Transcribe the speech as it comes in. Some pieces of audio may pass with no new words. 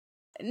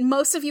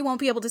most of you won't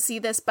be able to see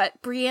this,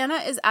 but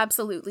Brianna is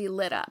absolutely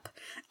lit up.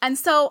 And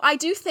so I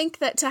do think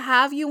that to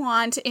have you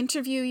on to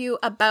interview you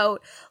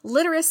about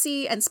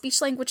literacy and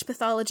speech-language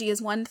pathology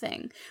is one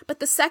thing. But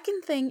the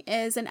second thing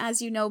is, and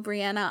as you know,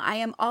 Brianna, I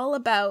am all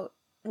about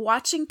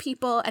watching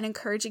people and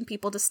encouraging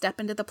people to step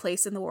into the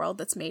place in the world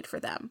that's made for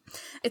them.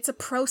 It's a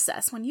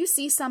process. When you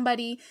see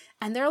somebody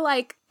and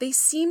they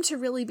seem to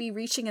really be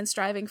reaching and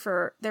striving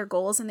for their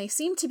goals, and they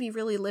seem to be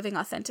really living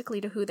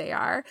authentically to who they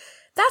are,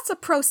 that's a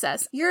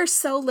process. You're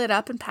so lit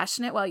up and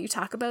passionate while you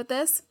talk about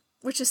this,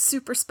 which is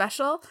super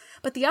special.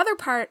 But the other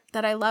part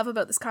that I love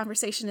about this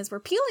conversation is we're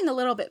peeling a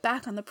little bit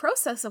back on the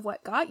process of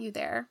what got you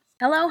there.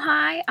 Hello,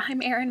 hi,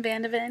 I'm Erin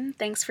Vandeven.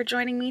 Thanks for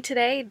joining me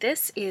today.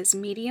 This is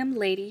Medium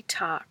Lady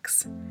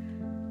Talks.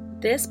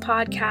 This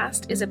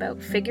podcast is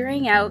about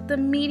figuring out the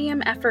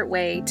medium effort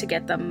way to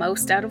get the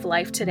most out of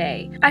life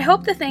today. I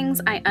hope the things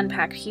I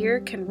unpack here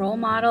can role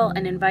model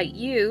and invite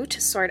you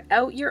to sort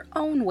out your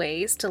own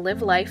ways to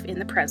live life in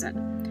the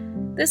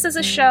present. This is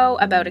a show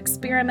about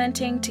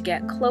experimenting to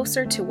get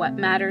closer to what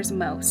matters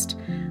most.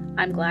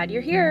 I'm glad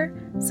you're here,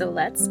 so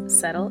let's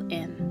settle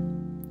in.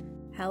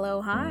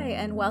 Hello, hi,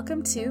 and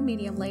welcome to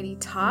Medium Lady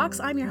Talks.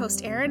 I'm your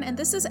host, Erin, and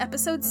this is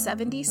episode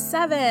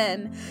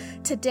 77.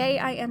 Today,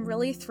 I am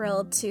really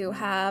thrilled to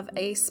have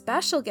a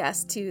special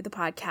guest to the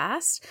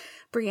podcast.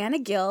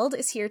 Brianna Guild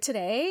is here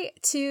today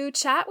to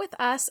chat with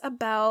us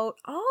about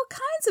all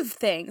kinds of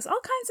things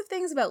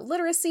about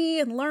literacy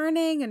and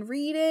learning and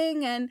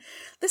reading, and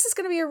this is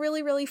going to be a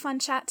really, really fun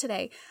chat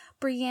today.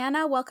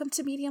 Brianna, welcome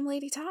to Medium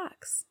Lady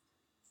Talks.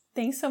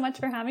 Thanks so much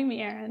for having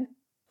me, Erin.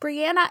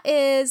 Brianna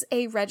is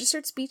a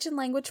registered speech and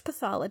language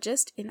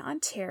pathologist in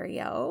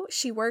Ontario.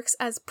 She works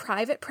as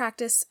private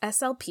practice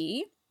SLP,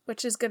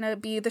 which is going to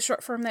be the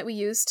short form that we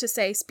use to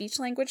say speech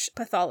language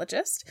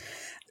pathologist.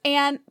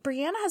 And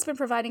Brianna has been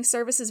providing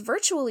services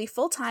virtually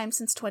full-time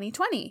since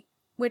 2020,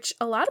 which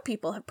a lot of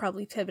people have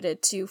probably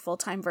pivoted to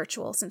full-time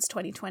virtual since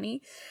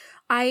 2020.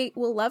 I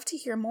will love to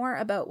hear more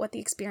about what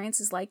the experience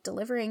is like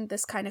delivering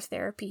this kind of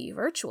therapy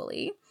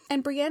virtually.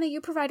 And Brianna,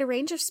 you provide a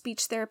range of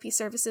speech therapy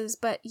services,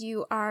 but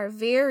you are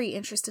very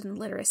interested in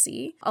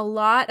literacy. A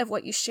lot of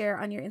what you share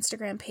on your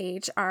Instagram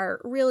page are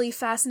really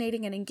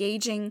fascinating and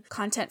engaging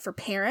content for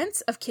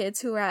parents of kids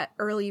who are at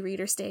early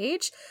reader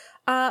stage.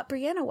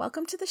 Brianna,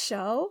 welcome to the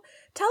show.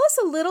 Tell us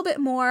a little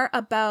bit more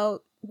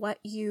about what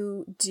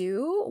you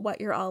do, what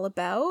you're all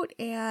about,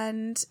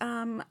 and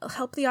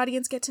help the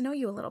audience get to know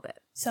you a little bit.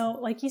 So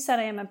like you said,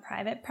 I am a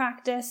private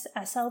practice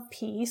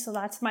SLP, so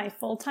that's my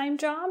full-time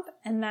job.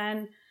 And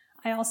then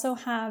I also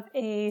have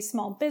a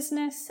small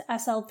business,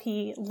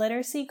 SLP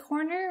Literacy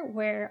Corner,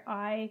 where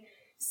I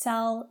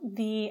sell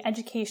the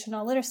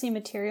educational literacy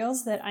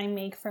materials that I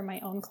make for my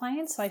own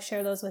clients. So I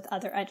share those with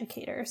other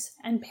educators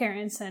and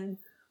parents and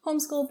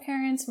homeschool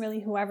parents,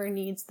 really whoever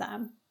needs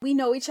them. We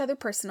know each other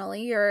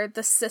personally. You're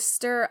the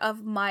sister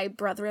of my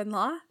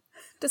brother-in-law.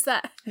 Does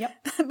that?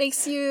 Yep. That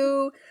makes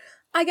you,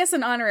 I guess,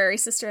 an honorary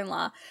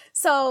sister-in-law.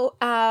 So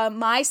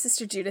my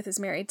sister Judith is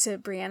married to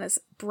Brianna's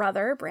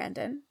brother,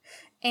 Brandon.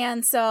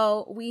 And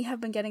so we have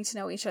been getting to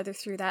know each other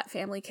through that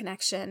family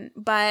connection.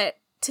 But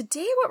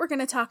today what we're going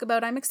to talk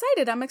about, I'm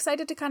excited. I'm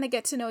excited to kind of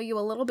get to know you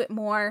a little bit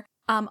more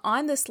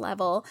on this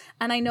level.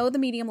 And I know the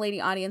Medium Lady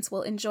audience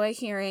will enjoy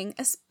hearing,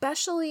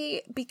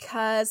 especially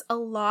because a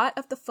lot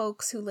of the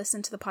folks who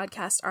listen to the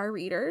podcast are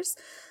readers.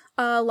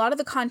 A lot of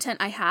the content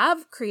I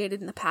have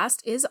created in the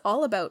past is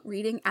all about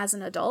reading as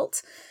an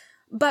adult.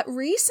 But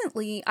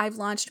recently, I've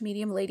launched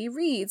Medium Lady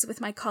Reads with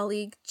my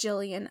colleague,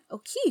 Jillian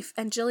O'Keefe.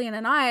 And Jillian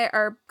and I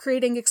are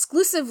creating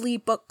exclusively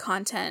book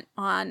content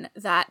on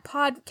that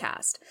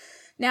podcast.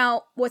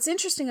 Now, what's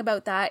interesting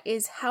about that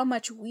is how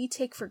much we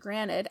take for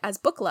granted as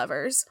book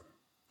lovers,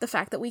 the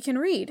fact that we can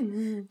read,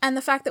 and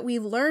the fact that we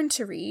learn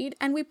to read,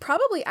 and we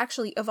probably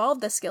actually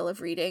evolved the skill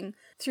of reading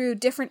through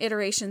different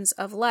iterations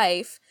of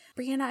life.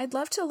 Brianna, I'd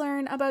love to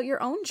learn about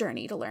your own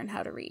journey to learn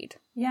how to read.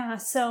 Yeah,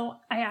 so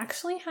I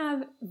actually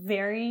have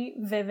very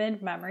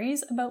vivid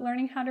memories about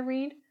learning how to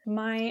read.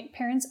 My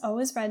parents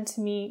always read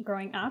to me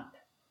growing up,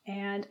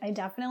 and I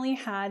definitely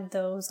had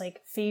those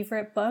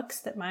favorite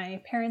books that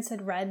my parents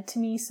had read to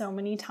me so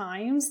many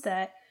times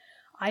that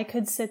I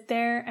could sit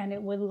there and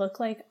it would look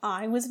like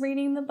I was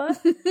reading the book.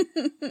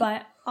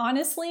 But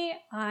honestly,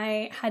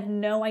 I had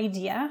no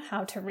idea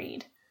how to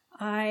read.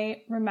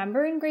 I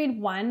remember in grade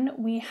 1,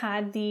 we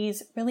had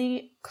these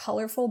really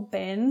colorful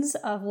bins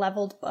of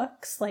leveled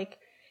books, like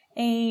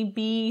A,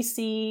 B,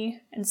 C,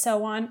 and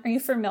so on. Are you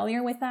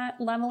familiar with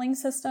that leveling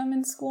system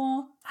in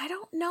school? I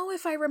don't know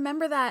if I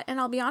remember that. And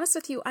I'll be honest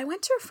with you, I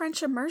went to a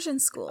French immersion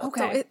school.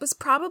 Okay. So it was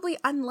probably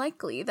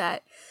unlikely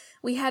that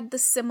we had the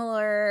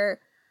similar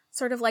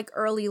sort of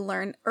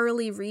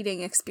early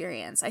reading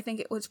experience. I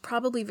think it was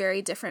probably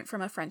very different from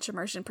a French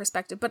immersion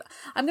perspective, but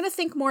I'm going to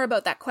think more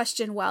about that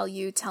question while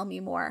you tell me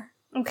more.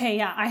 Okay,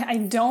 yeah, I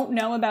don't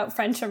know about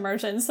French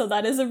immersion, so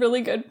that is a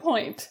really good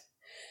point.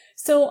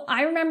 So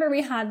I remember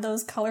we had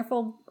those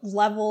colorful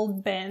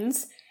leveled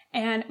bins,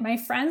 and my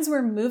friends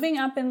were moving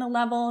up in the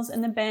levels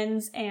in the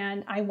bins,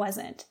 and I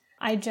wasn't.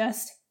 I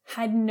just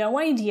had no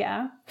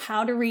idea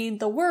how to read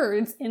the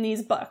words in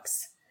these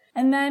books.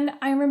 And then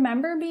I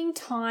remember being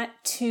taught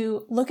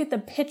to look at the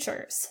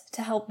pictures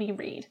to help me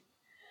read.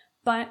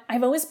 But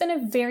I've always been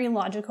a very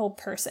logical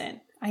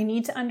person. I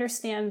need to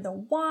understand the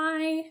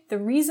why, the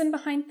reason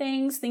behind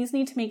things. Things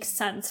need to make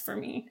sense for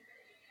me.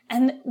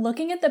 And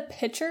looking at the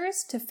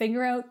pictures to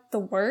figure out the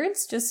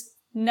words just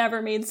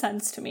never made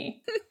sense to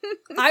me.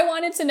 I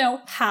wanted to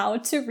know how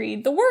to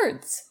read the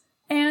words.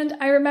 And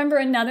I remember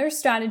another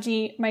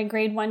strategy my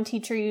grade 1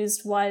 teacher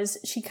used was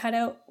she cut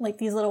out like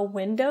these little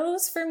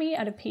windows for me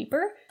out of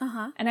paper.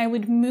 And I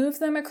would move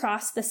them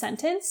across the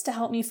sentence to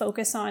help me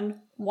focus on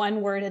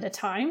one word at a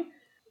time.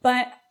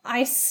 But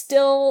I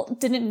still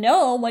didn't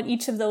know what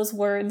each of those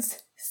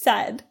words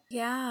said.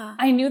 Yeah.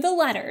 I knew the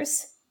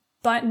letters,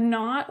 but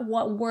not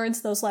what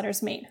words those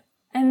letters made.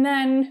 And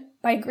then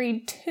by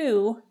grade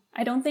 2,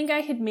 I don't think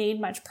I had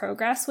made much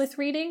progress with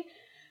reading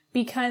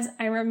because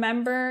I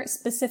remember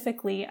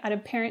specifically at a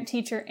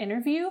parent-teacher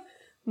interview,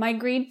 my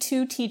grade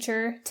 2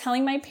 teacher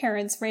telling my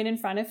parents right in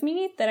front of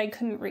me that I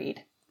couldn't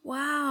read.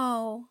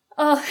 Wow.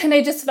 Oh, and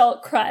I just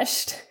felt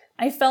crushed.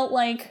 I felt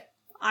like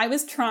I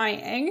was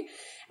trying,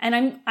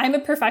 and I'm a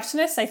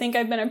perfectionist. I think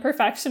I've been a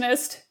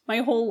perfectionist my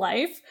whole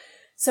life.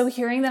 So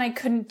hearing that I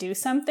couldn't do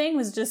something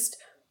was just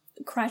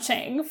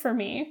crushing for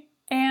me.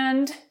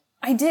 And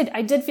I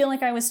did feel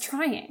like I was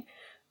trying,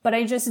 but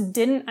I just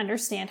didn't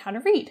understand how to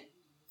read.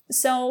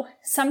 So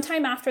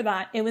sometime after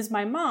that, it was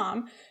my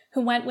mom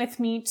who went with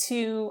me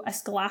to a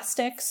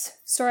Scholastics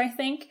store, I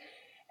think,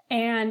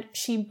 and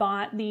she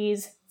bought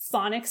these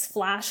phonics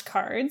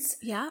flashcards.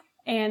 Yeah.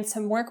 And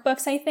some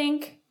workbooks, I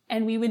think.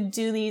 And we would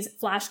do these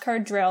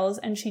flashcard drills,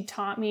 and she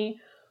taught me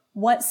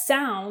what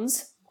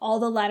sounds all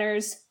the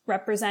letters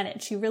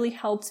represented. She really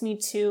helped me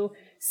to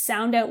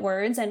sound out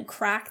words and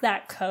crack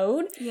that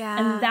code. Yeah.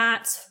 And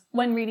that's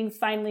when reading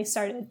finally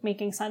started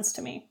making sense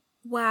to me.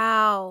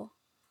 Wow.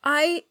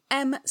 I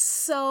am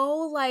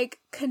so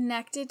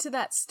connected to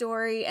that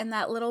story and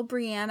that little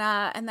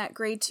Brianna and that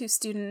grade 2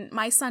 student.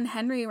 My son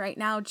Henry right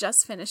now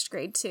just finished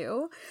grade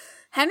 2.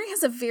 Henry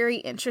has a very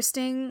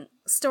interesting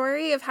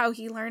story of how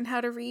he learned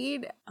how to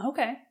read.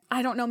 Okay.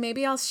 I don't know,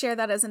 maybe I'll share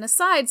that as an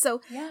aside.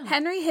 So Yeah.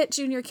 Henry hit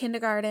junior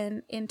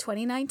kindergarten in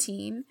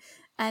 2019.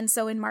 And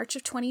so in March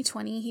of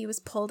 2020, he was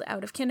pulled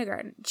out of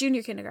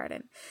junior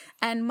kindergarten.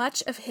 And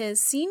much of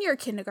his senior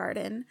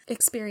kindergarten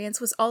experience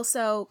was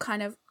also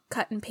kind of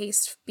cut and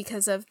paste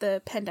because of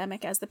the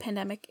pandemic as the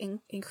pandemic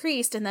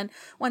increased. And then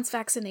once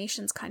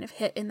vaccinations kind of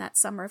hit in that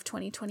summer of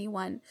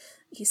 2021,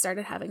 he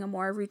started having a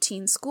more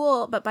routine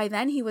school. But by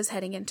then he was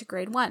heading into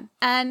grade 1.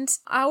 And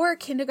our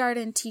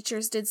kindergarten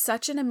teachers did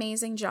such an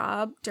amazing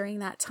job during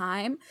that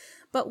time.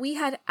 But we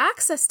had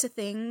access to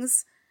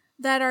things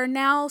that are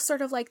now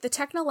sort of like the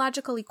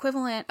technological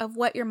equivalent of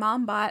what your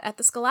mom bought at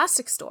the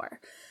Scholastic store,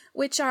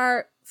 which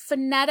are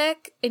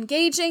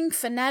engaging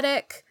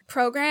phonetic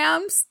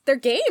programs. They're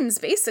games,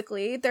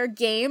 basically. They're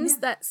games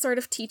that sort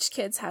of teach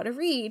kids how to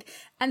read.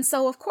 And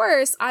so, of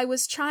course, I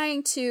was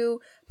trying to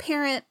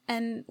parent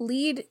and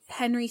lead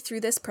Henry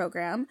through this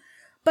program.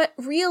 But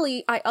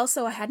really, I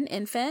had an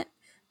infant,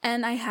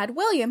 and I had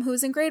William,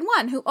 who's in grade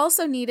 1, who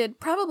also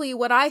needed probably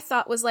what I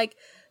thought was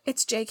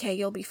it's JK,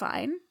 you'll be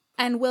fine.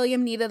 And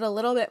William needed a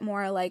little bit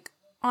more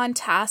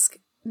on-task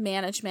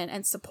management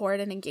and support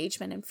and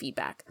engagement and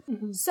feedback.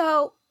 Mm-hmm.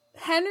 So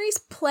Henry's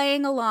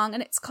playing along,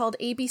 and it's called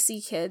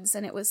ABC Kids,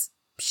 and it was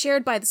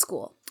shared by the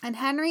school. And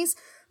Henry's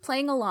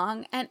playing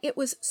along, and it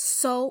was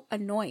so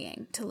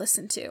annoying to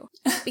listen to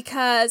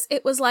because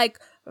it was like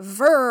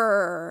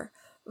ver,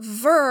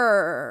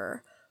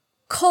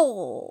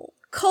 coal.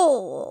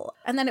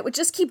 And then it would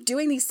just keep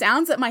doing these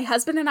sounds that my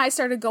husband and I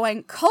started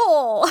going,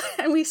 coal.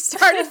 And we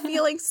started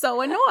feeling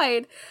so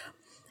annoyed.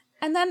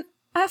 And then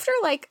after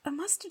it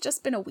must have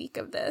just been a week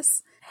of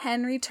this,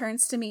 Henry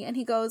turns to me and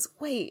he goes,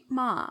 wait,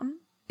 Mom,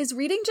 is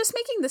reading just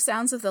making the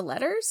sounds of the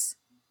letters?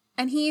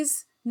 And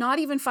he's not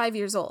even 5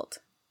 years old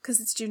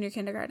because it's junior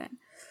kindergarten.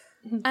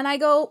 Mm-hmm. And I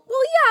go,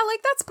 well, yeah,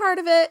 that's part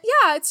of it.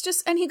 Yeah, it's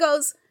just, and he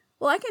goes,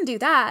 well, I can do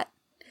that.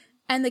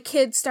 And the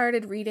kid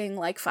started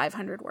reading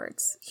 500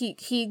 words.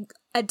 He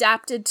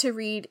adapted to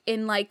read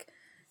in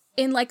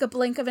a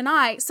blink of an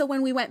eye. So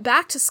when we went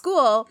back to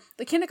school,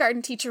 the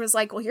kindergarten teacher was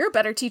like, well, you're a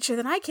better teacher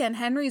than I can.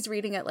 Henry's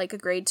reading at a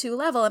grade 2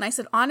 level. And I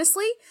said,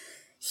 honestly,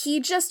 he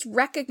just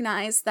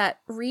recognized that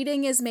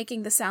reading is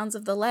making the sounds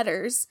of the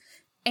letters.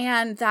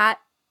 And that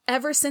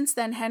ever since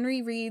then,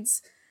 Henry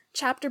reads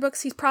chapter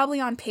books. He's probably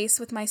on pace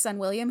with my son,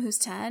 William, who's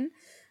 10.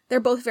 They're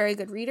both very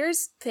good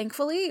readers,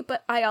 thankfully,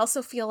 but I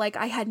also feel like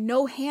I had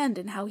no hand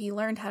in how he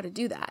learned how to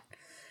do that.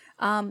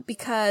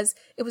 Because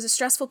it was a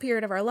stressful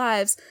period of our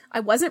lives.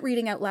 I wasn't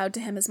reading out loud to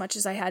him as much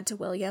as I had to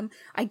William.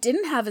 I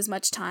didn't have as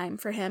much time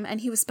for him,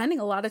 and he was spending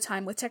a lot of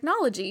time with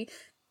technology.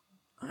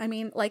 I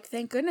mean,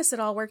 thank goodness it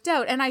all worked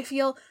out. And I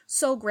feel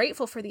so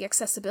grateful for the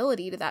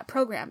accessibility to that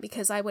program,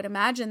 because I would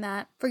imagine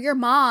that for your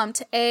mom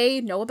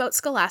to know about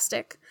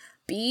Scholastic,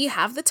 B,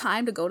 have the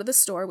time to go to the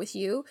store with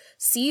you.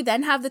 C,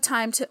 then have the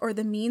time to, or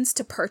the means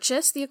to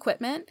purchase the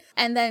equipment.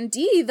 And then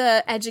D,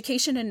 the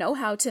education and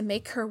know-how to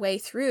make her way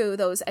through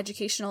those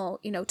educational,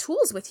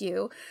 tools with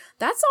you.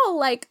 That's all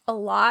like a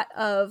lot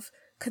of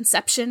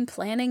conception,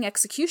 planning,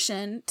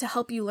 execution to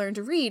help you learn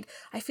to read.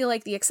 I feel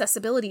like the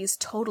accessibility has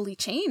totally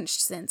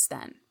changed since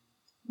then.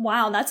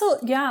 Wow,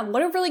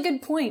 what a really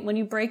good point when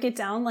you break it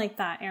down like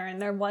that, Erin.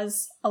 There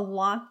was a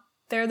lot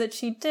there that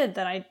she did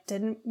that I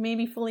didn't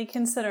maybe fully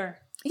consider.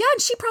 Yeah,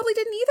 and she probably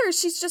didn't either.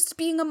 She's just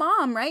being a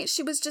mom, right?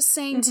 She was just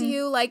saying to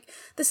you, like,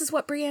 this is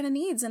what Brianna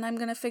needs, and I'm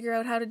going to figure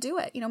out how to do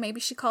it. Maybe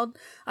she called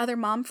other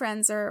mom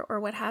friends or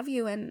what have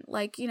you, and,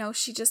 like,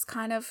 she just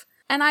kind of...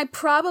 And I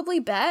probably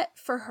bet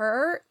for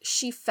her,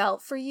 she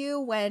felt for you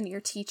when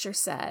your teacher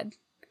said,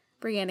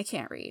 Brianna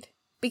can't read.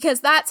 Because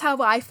that's how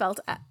I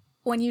felt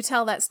when you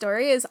tell that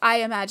story, is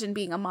I imagine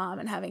being a mom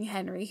and having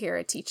Henry hear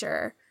a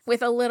teacher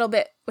with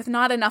with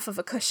not enough of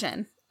a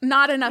cushion.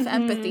 Not enough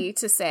empathy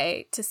to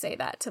say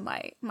that to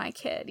my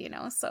kid,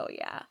 So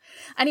yeah.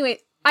 Anyway,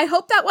 I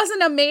hope that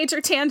wasn't a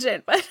major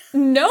tangent, but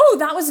no,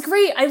 that was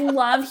great. I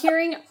love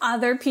hearing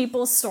other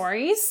people's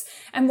stories.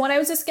 And what I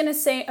was just going to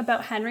say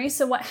about Henry.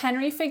 So what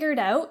Henry figured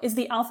out is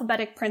the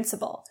alphabetic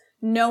principle,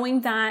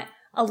 knowing that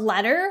a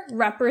letter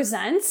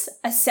represents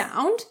a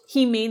sound.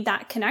 He made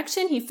that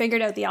connection. He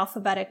figured out the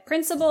alphabetic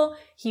principle.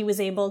 He was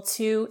able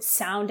to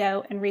sound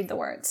out and read the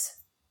words.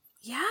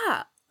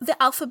 Yeah. The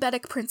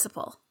alphabetic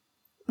principle.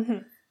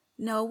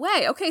 No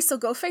way. Okay, so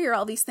go figure.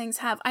 All these things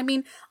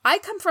I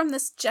come from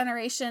this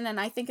generation, and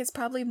I think it's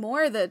probably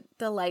more the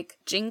like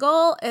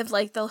jingle of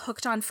like the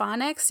hooked on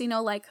phonics,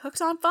 like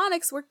hooked on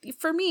phonics worked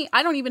for me.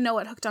 I don't even know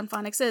what hooked on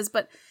phonics is,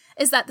 but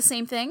is that the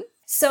same thing?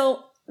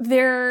 So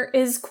there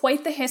is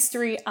quite the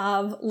history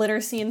of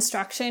literacy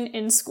instruction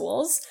in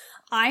schools.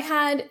 I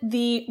had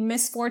the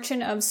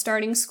misfortune of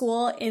starting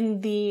school in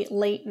the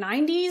late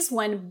 90s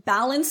when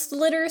balanced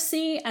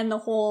literacy and the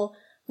whole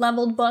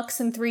leveled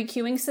books and 3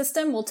 queuing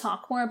system. We'll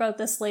talk more about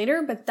this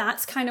later, but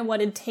that's kind of what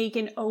had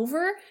taken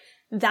over.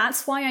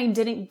 That's why I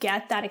didn't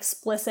get that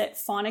explicit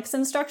phonics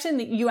instruction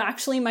that you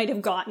actually might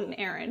have gotten,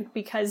 Erin,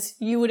 because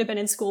you would have been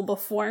in school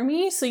before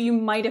me, so you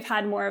might have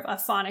had more of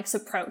a phonics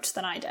approach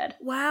than I did.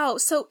 Wow.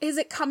 So is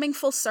it coming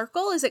full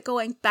circle? Is it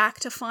going back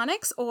to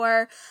phonics,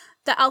 or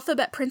the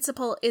alphabet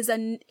principle is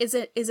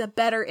a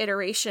better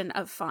iteration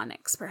of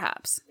phonics,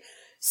 perhaps?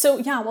 So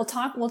yeah, we'll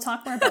talk more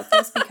about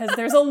this because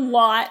there's a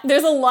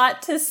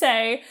lot to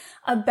say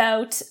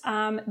about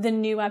the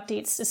new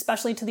updates,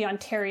 especially to the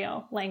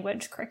Ontario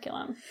language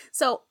curriculum.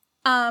 So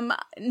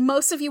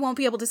most of you won't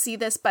be able to see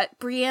this, but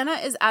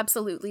Brianna is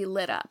absolutely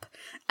lit up.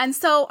 And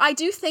so I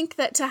do think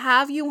that to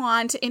have you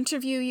on to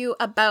interview you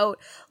about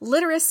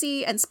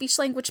literacy and speech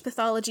language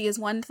pathology is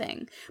one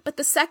thing. But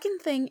the second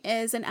thing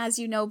is, and as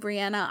you know,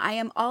 Brianna, I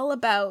am all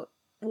about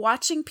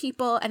watching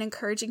people and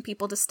encouraging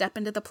people to step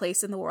into the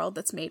place in the world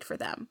that's made for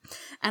them.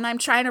 And I'm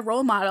trying to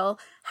role model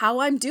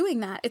how I'm doing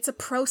that. It's a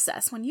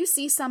process. When you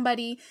see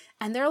somebody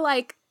and they're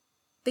like,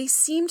 they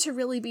seem to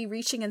really be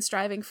reaching and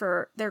striving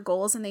for their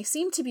goals, and they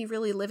seem to be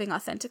really living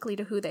authentically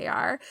to who they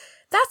are,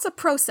 that's a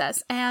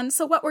process. And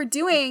so what we're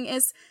doing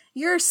is,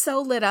 you're so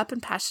lit up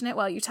and passionate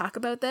while you talk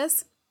about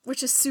this,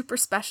 which is super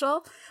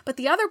special. But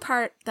the other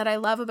part that I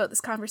love about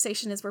this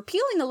conversation is we're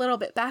peeling a little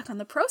bit back on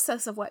the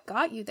process of what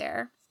got you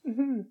there.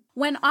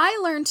 When I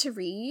learned to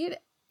read,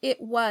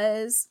 it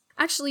was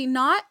actually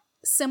not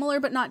similar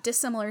but not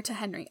dissimilar to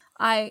Henry.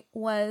 I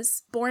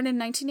was born in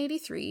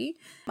 1983.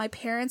 My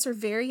parents were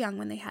very young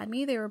when they had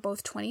me. They were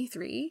both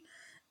 23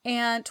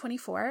 and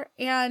 24.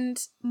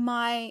 And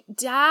my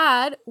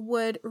dad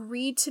would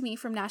read to me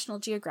from National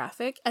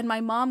Geographic, and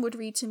my mom would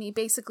read to me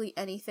basically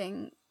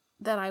anything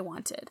that I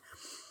wanted.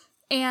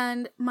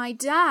 And my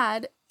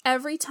dad,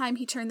 every time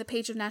he turned the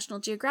page of National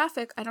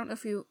Geographic, I don't know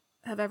if you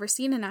have ever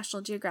seen a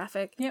National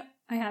Geographic. Yep,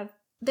 I have.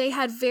 They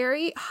had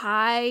very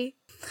high,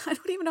 I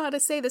don't even know how to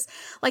say this,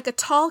 like a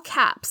tall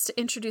caps to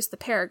introduce the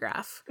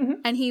paragraph.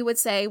 And he would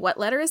say, what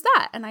letter is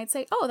that? And I'd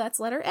say, oh,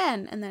 that's letter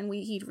N. And then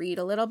he'd read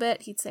a little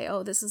bit. He'd say,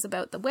 oh, this is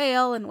about the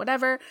whale and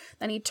whatever.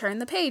 Then he'd turn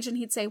the page and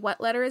he'd say,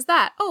 what letter is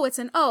that? Oh, it's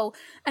an O.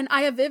 And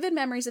I have vivid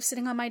memories of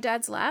sitting on my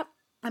dad's lap.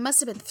 I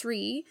must have been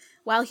 3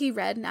 while he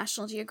read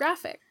National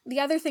Geographic. The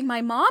other thing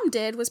my mom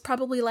did was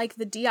probably like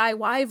the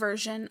DIY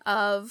version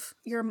of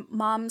your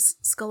mom's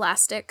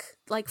Scholastic,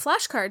 like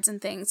flashcards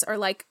and things, or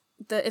like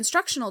the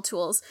instructional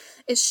tools,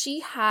 is she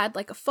had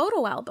like a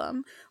photo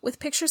album with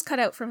pictures cut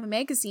out from a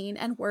magazine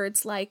and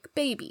words like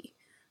baby,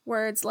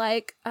 words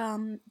like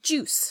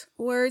juice,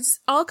 words,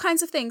 all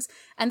kinds of things.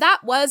 And that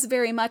was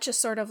very much a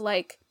sort of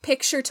like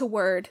picture to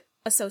word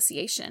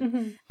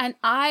association. And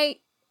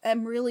I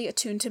am really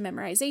attuned to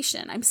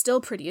memorization. I'm still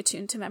pretty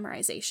attuned to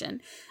memorization.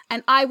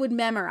 And I would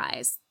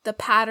memorize the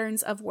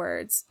patterns of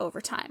words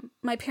over time.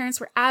 My parents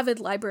were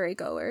avid library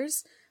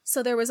goers,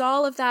 so there was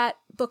all of that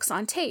books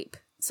on tape.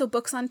 So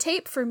books on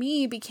tape for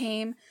me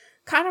became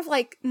kind of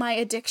like my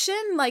addiction,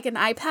 like an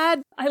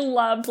iPad. I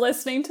loved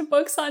listening to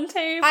books on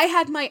tape. I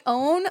had my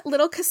own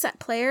little cassette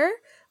player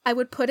I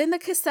would put in the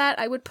cassette,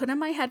 I would put in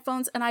my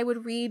headphones, and I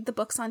would read the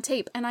books on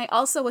tape. And I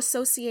also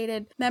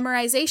associated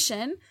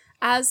memorization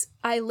as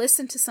I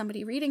listened to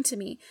somebody reading to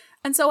me.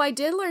 And so I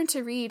did learn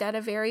to read at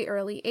a very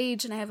early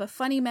age. And I have a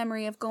funny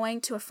memory of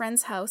going to a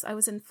friend's house. I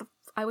was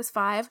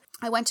 5.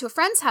 I went to a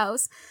friend's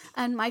house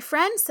and my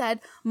friend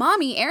said,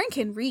 "Mommy, Erin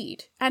can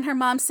read." And her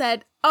mom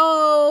said,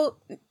 "Oh,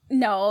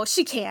 no,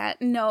 she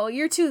can't. No,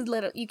 you're too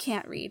little. You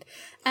can't read."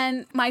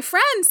 And my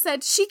friend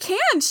said, she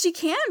can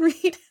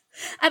read.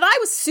 And I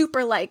was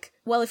super like,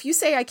 well, if you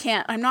say I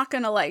can't, I'm not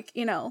going to like,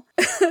 another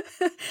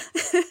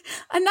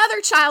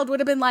child would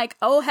have been like,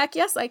 oh, heck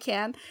yes, I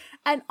can.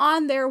 And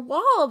on their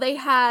wall, they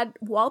had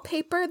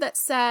wallpaper that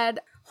said,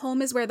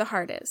 "Home is where the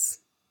heart is."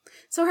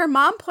 So her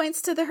mom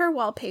points to her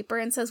wallpaper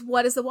and says,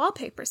 "What does the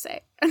wallpaper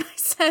say?" And I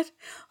said,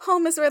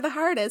 "Home is where the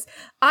heart is."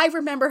 I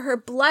remember her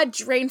blood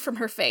drained from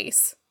her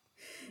face.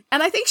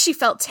 And I think she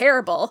felt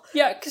terrible.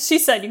 Yeah, because she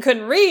said you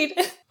couldn't read.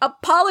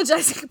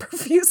 Apologizing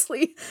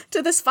profusely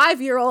to this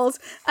 5-year-old.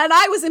 And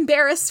I was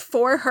embarrassed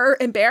for her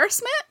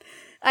embarrassment.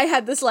 I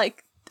had this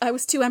I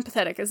was too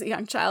empathetic as a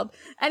young child.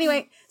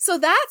 Anyway, so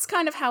that's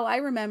kind of how I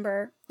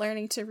remember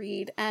learning to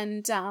read.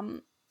 And,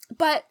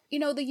 but,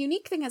 the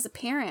unique thing as a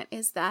parent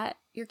is that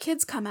your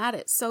kids come at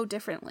it so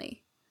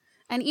differently.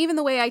 And even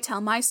the way I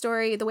tell my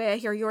story, the way I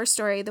hear your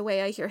story, the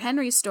way I hear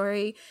Henry's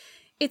story,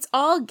 it's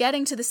all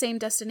getting to the same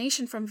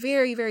destination from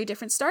very, very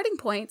different starting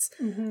points.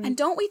 Mm-hmm. And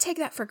don't we take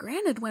that for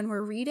granted when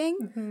we're reading?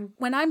 Mm-hmm.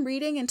 When I'm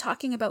reading and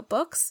talking about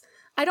books,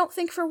 I don't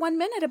think for 1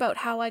 minute about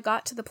how I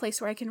got to the place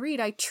where I can read.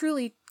 I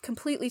truly,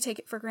 completely take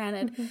it for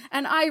granted. Mm-hmm.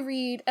 And I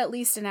read at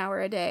least an hour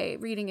a day.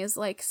 Reading is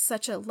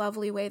such a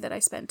lovely way that I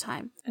spend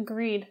time.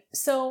 Agreed.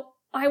 So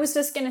I was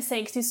just going to say,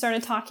 because you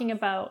started talking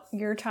about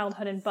your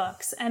childhood and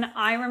books, and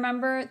I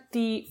remember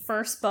the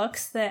first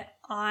books that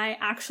I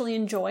actually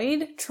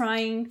enjoyed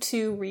trying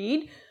to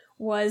read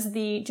was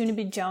the Junie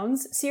B.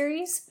 Jones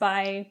series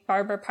by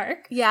Barbara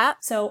Park. Yeah.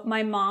 So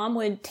my mom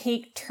would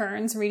take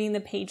turns reading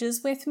the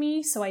pages with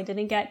me so I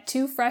didn't get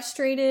too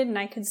frustrated and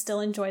I could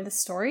still enjoy the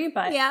story,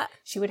 but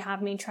she would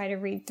have me try to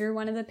read through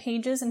one of the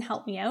pages and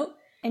help me out.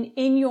 And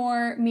in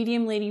your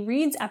Medium Lady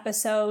Reads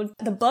episode,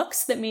 the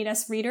books that made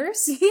us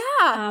readers.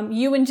 Yeah.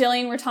 You and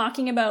Jillian were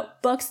talking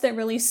about books that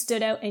really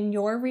stood out in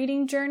your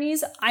reading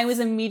journeys. I was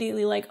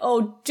immediately like,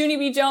 oh, Junie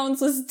B.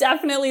 Jones was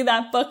definitely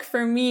that book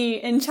for me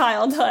in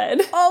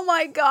childhood. Oh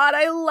my God,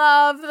 I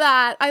love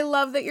that. I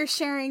love that you're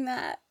sharing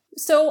that.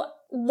 So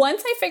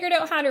once I figured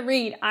out how to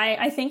read,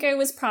 I think I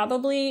was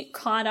probably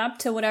caught up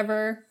to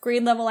whatever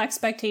grade level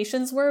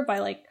expectations were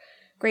by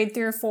grade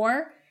 3 or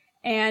 4.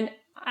 And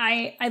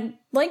I'd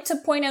like to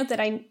point out that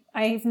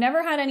I've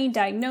never had any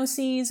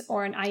diagnoses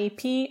or an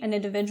IEP, an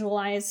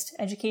individualized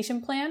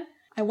education plan.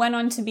 I went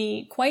on to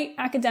be quite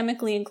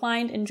academically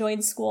inclined,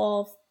 enjoyed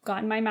school,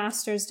 gotten my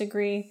master's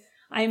degree.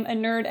 I'm a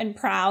nerd and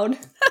proud,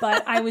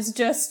 but I was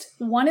just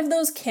one of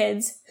those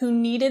kids who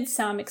needed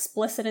some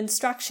explicit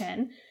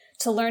instruction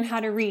to learn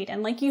how to read.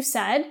 And like you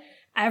said,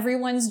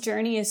 everyone's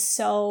journey is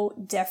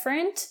so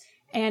different,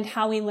 and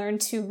how we learn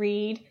to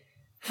read,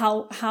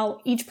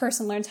 how each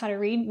person learns how to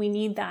read, we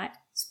need that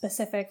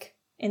specific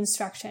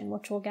instruction,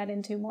 which we'll get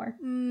into more.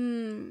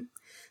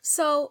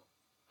 So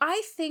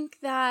I think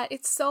that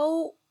it's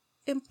so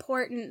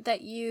important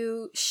that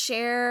you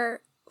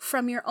share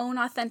from your own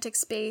authentic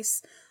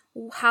space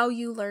how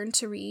you learn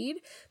to read,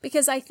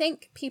 because I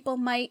think people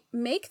might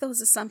make those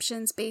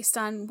assumptions based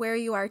on where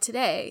you are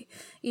today.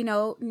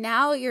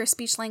 Now you're a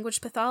speech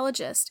language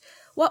pathologist.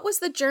 What was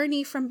the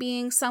journey from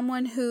being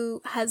someone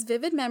who has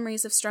vivid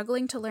memories of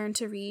struggling to learn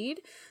to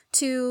read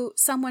to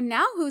someone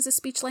now who's a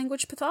speech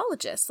language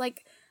pathologist?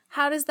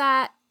 How does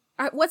that,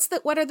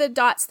 what are the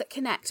dots that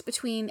connect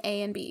between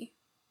A and B?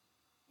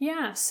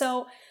 Yeah,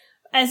 so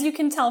as you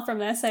can tell from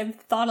this, I've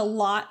thought a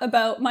lot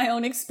about my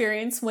own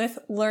experience with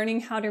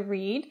learning how to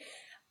read,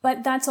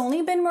 but that's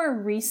only been more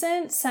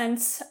recent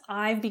since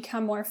I've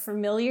become more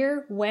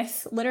familiar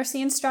with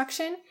literacy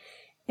instruction.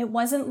 It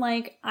wasn't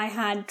like I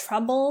had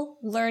trouble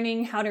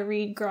learning how to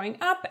read growing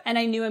up and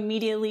I knew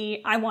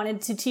immediately I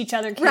wanted to teach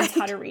other kids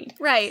how to read.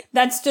 Right.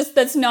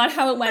 That's not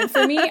how it went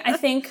for me. I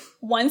think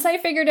once I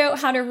figured out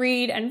how to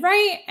read and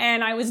write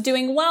and I was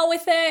doing well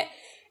with it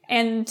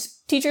and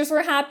teachers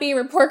were happy,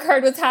 report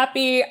card was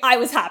happy, I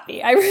was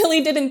happy. I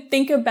really didn't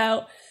think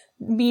about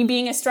me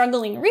being a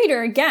struggling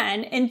reader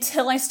again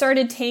until I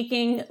started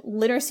taking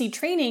literacy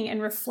training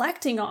and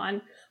reflecting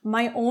on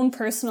my own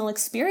personal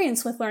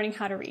experience with learning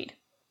how to read.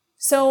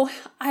 So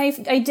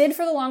I did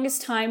for the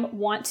longest time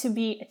want to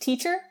be a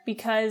teacher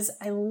because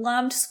I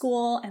loved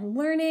school and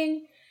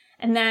learning.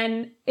 And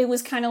then it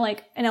was kind of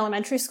like in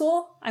elementary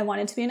school, I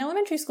wanted to be an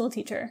elementary school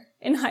teacher.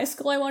 In high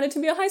school, I wanted to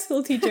be a high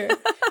school teacher.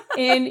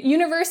 In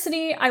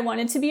university, I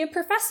wanted to be a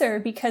professor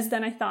because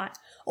then I thought,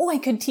 oh, I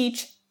could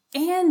teach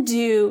and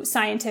do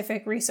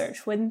scientific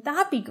research. Wouldn't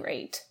that be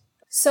great?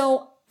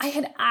 So I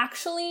had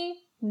actually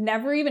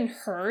never even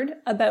heard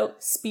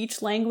about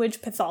speech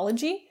language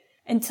pathology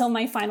until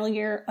my final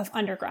year of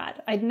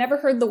undergrad. I'd never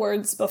heard the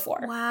words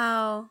before.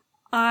 Wow.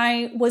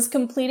 I was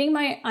completing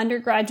my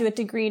undergraduate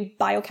degree in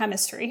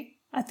biochemistry.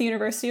 at the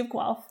University of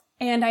Guelph.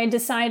 And I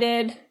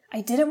decided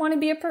I didn't want to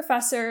be a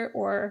professor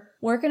or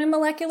work in a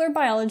molecular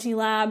biology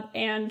lab.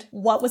 And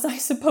what was I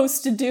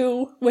supposed to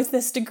do with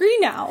this degree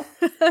now?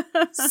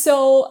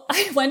 So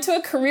I went to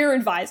a career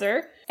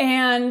advisor,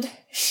 and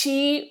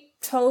she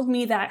told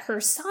me that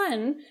her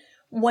son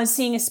was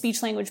seeing a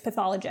speech language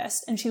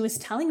pathologist. And she was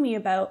telling me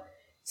about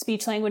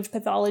speech language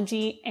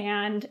pathology,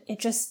 and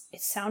it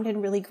sounded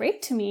really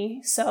great to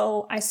me.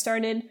 So I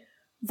started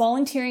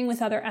volunteering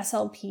with other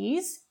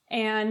SLPs,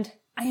 and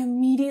I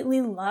immediately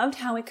loved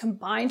how it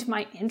combined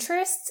my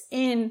interests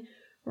in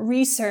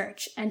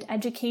research and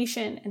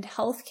education and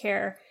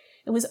healthcare.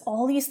 It was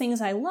all these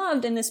things I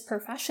loved in this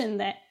profession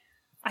that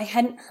I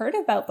hadn't heard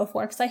about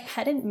before because I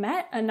hadn't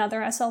met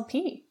another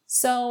SLP.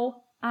 So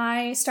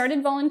I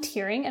started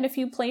volunteering at a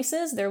few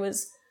places. There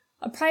was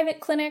a private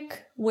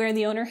clinic where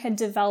the owner had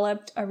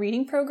developed a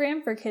reading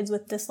program for kids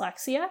with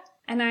dyslexia.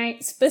 And I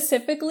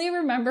specifically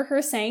remember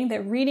her saying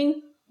that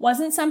reading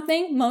wasn't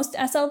something most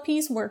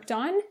SLPs worked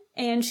on,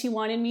 and she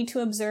wanted me to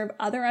observe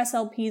other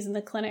SLPs in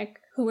the clinic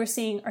who were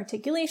seeing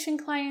articulation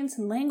clients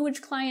and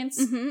language clients,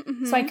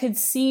 so I could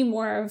see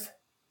more of,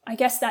 I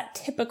guess, that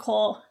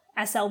typical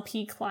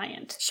SLP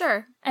client.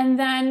 Sure. And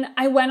then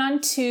I went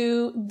on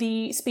to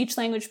the speech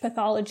language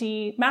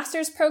pathology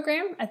master's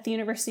program at the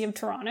University of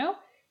Toronto,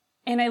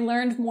 and I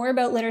learned more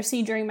about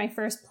literacy during my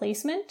first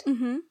placement.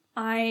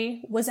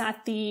 I was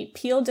at the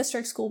Peel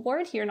District School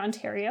Board here in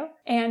Ontario,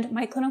 and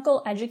my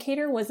clinical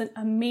educator was an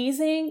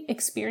amazing,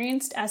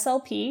 experienced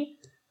SLP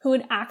who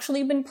had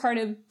actually been part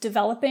of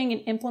developing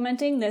and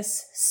implementing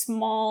this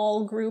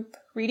small group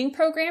reading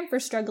program for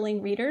struggling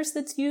readers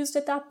that's used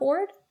at that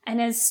board. And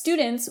as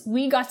students,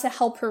 we got to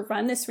help her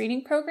run this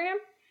reading program,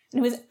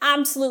 and it was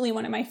absolutely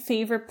one of my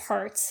favorite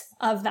parts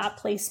of that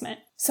placement.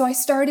 So I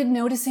started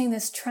noticing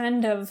this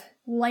trend of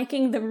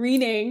liking the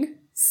reading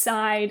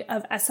side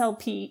of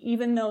SLP,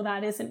 even though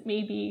that isn't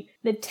maybe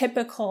the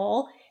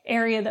typical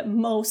area that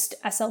most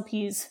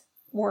SLPs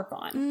work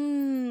on.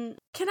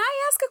 Can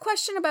I ask a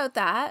question about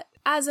that?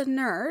 As a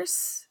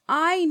nurse,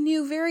 I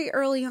knew very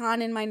early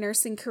on in my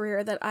nursing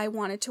career that I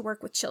wanted to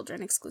work with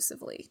children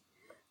exclusively.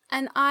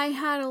 And I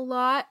had a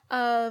lot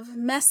of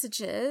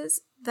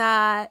messages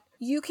that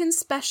you can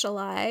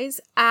specialize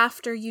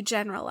after you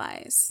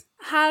generalize.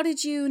 How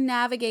did you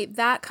navigate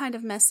that kind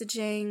of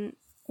messaging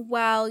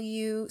while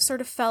you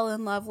sort of fell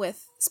in love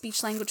with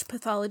speech language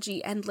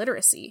pathology and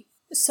literacy?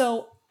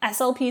 So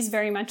SLP is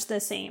very much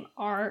the same.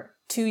 Our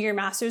 2-year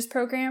master's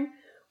program,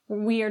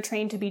 we are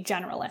trained to be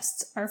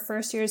generalists. Our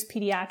first year is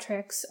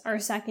pediatrics, our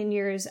second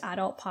year is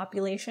adult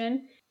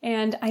population.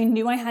 And I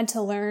knew I had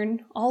to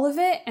learn all of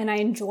it, and I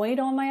enjoyed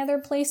all my other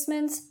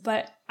placements,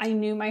 but I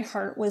knew my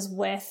heart was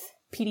with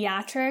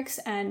pediatrics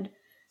and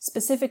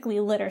specifically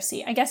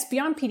literacy. I guess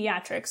beyond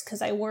pediatrics,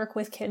 because I work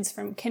with kids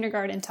from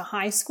kindergarten to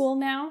high school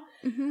now.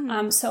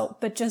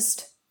 But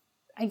just,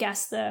 I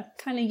guess, the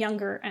kind of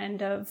younger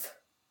end of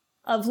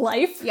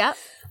life. Yep.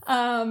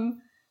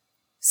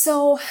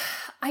 So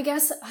I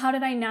guess, how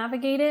did I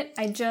navigate it?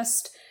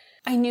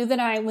 I knew that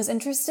I was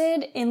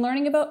interested in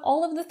learning about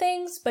all of the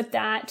things, but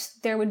that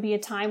there would be a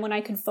time when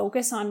I could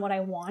focus on what I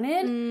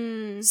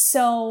wanted.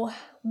 So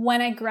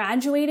when I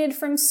graduated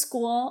from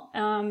school,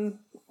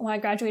 I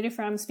graduated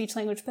from speech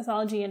language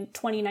pathology in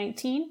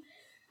 2019,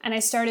 and I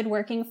started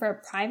working for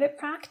a private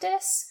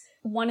practice.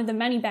 One of the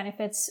many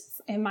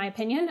benefits, in my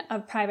opinion,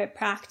 of private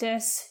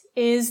practice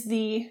is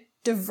the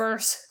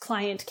diverse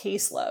client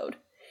caseload.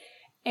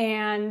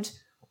 And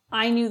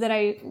I knew that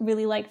I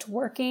really liked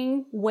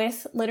working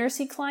with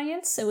literacy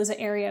clients. It was an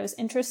area I was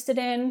interested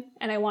in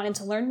and I wanted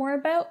to learn more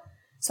about.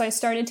 So I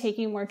started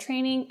taking more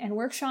training and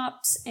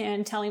workshops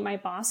and telling my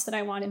boss that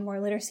I wanted more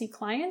literacy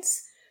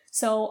clients.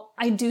 So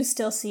I do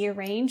still see a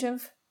range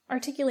of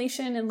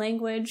articulation and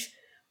language,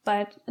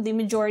 but the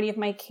majority of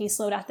my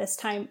caseload at this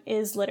time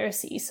is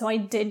literacy. So I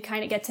did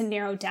kind of get to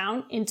narrow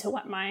down into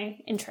what my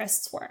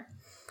interests were.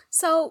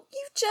 So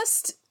you've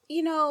just,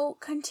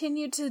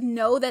 continued to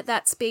know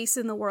that space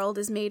in the world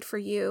is made for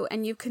you,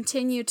 and you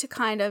continue to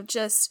kind of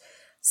just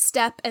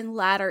step and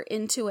ladder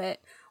into it,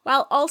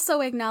 while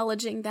also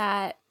acknowledging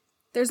that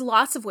there's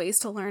lots of ways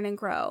to learn and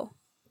grow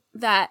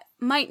that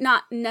might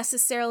not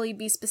necessarily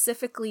be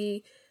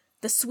specifically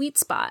the sweet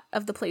spot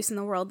of the place in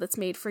the world that's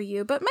made for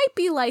you, but might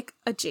be like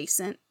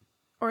adjacent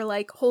or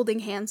like holding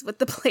hands with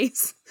the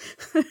place.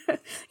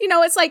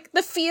 It's like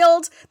the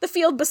field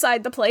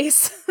beside the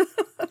place.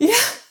 Yeah.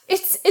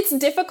 It's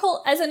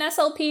difficult as an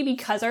SLP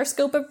because our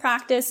scope of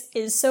practice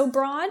is so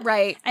broad.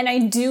 Right. And I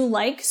do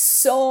like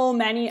so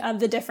many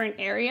of the different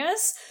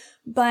areas,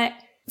 but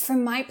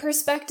from my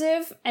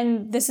perspective,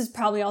 and this is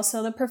probably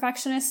also the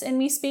perfectionist in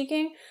me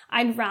speaking,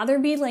 I'd rather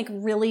be like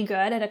really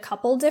good at a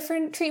couple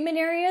different treatment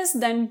areas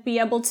than be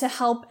able to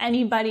help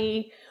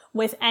anybody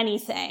with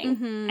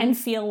anything and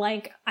feel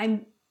like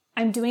I'm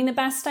doing the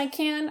best I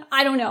can.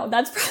 I don't know.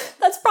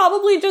 That's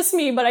probably just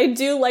me, but I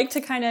do like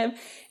to kind of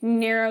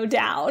narrow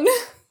down.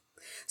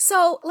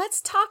 So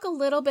let's talk a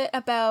little bit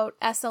about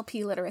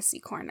SLP Literacy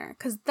Corner,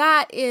 because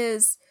that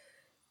is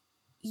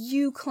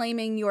you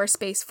claiming your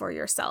space for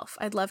yourself.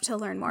 I'd love to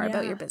learn more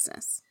about your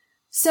business.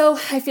 So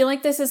I feel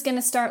like this is going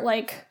to start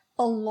like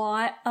a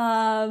lot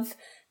of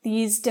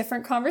these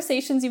different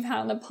conversations you've had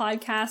on the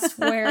podcast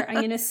where I'm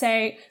going to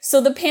say,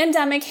 so the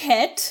pandemic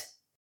hit.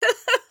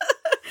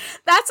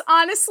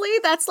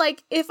 That's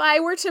like if I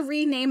were to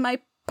rename my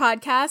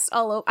podcast,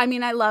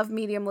 I love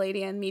Medium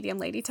Lady and Medium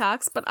Lady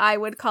Talks, but I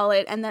would call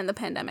it And Then the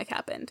Pandemic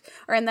Happened,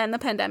 or And Then the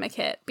Pandemic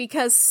Hit,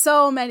 because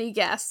so many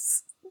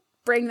guests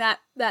bring that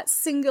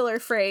singular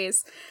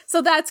phrase.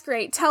 So that's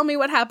great. Tell me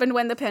what happened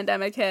when the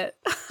pandemic hit.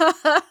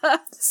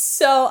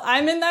 So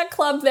I'm in that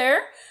club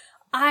there.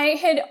 I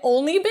had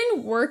only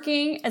been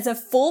working as a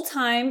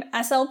full-time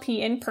SLP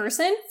in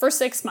person for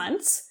 6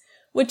 months,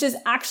 which is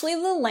actually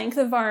the length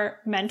of our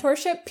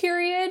mentorship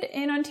period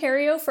in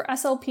Ontario for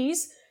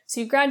SLPs.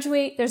 So you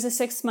graduate, there's a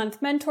 6-month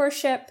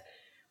mentorship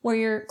where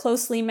you're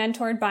closely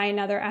mentored by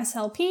another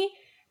SLP,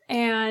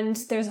 and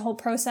there's a whole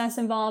process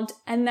involved.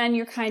 And then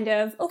you're kind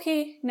of,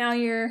 okay, now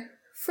you're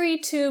free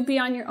to be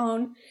on your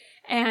own.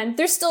 And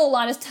there's still a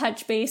lot of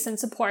touch base and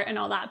support and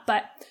all that,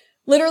 but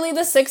literally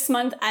the 6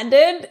 month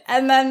ended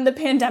and then the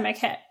pandemic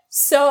hit.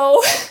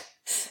 So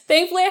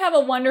thankfully I have a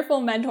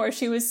wonderful mentor.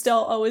 She was still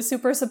always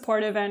super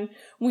supportive and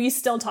we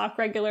still talk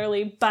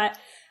regularly, but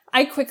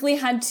I quickly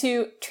had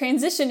to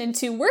transition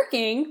into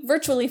working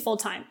virtually full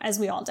time, as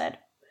we all did.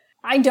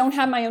 I don't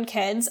have my own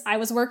kids. I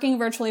was working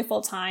virtually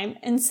full time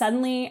and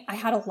suddenly I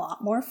had a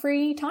lot more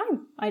free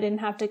time. I didn't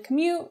have to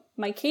commute.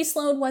 My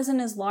caseload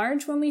wasn't as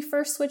large when we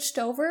first switched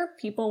over.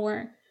 People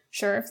weren't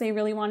sure if they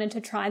really wanted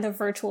to try the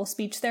virtual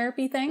speech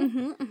therapy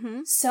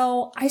thing.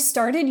 So I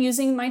started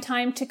using my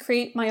time to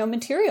create my own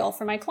material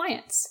for my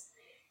clients.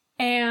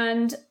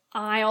 And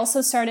I also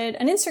started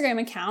an Instagram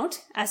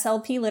account,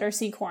 SLP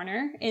Literacy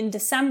Corner, in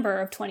December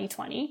of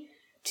 2020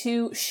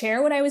 to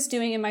share what I was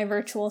doing in my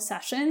virtual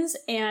sessions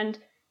and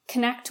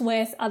connect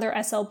with other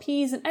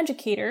SLPs and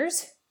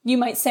educators. You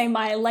might say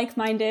my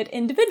like-minded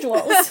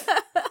individuals.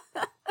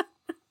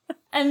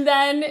 And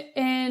then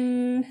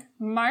in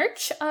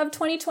March of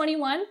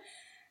 2021,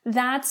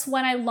 that's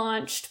when I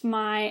launched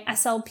my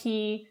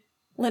SLP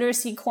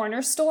Literacy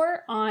Corner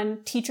store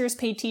on Teachers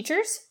Pay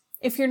Teachers.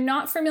 If you're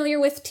not familiar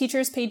with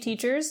Teachers Pay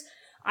Teachers,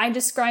 I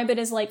describe it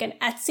as like an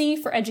Etsy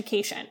for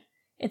education.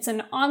 It's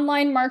an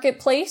online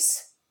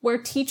marketplace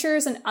where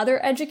teachers and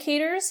other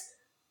educators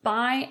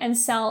buy and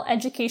sell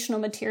educational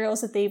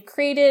materials that they've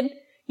created,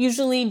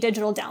 usually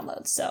digital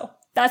downloads. So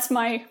that's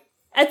my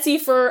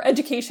Etsy for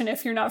education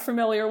if you're not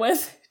familiar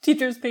with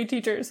Teachers Pay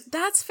Teachers.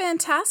 That's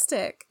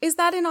fantastic. Is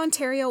that in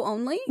Ontario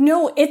only?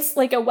 No, it's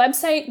like a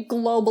website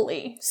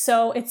globally.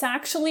 So it's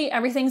actually,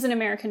 everything's in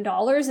American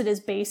dollars. It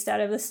is based out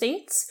of the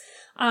States,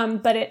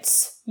 but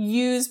it's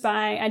used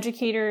by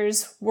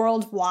educators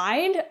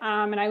worldwide.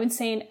 And I would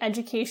say in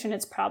education,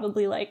 it's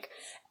probably like,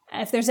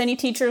 if there's any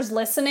teachers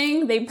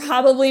listening, they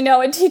probably know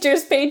what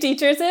Teachers Pay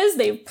Teachers is.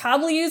 They've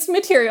probably used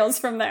materials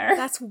from there.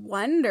 That's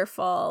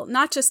wonderful.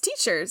 Not just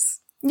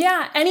teachers.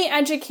 Yeah, any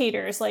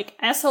educators, like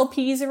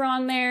SLPs are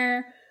on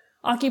there,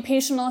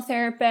 occupational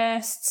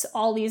therapists,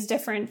 all these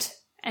different,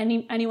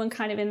 anyone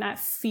kind of in that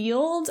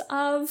field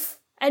of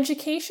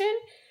education.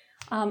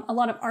 A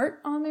lot of art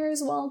on there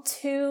as well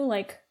too,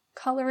 like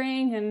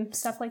coloring and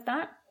stuff like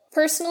that.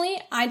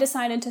 Personally, I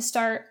decided to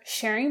start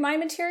sharing my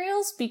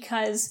materials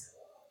because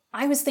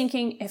I was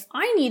thinking if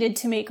I needed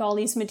to make all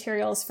these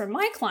materials for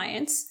my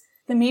clients,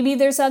 then maybe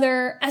there's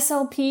other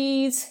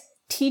SLPs,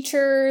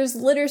 teachers,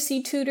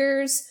 literacy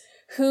tutors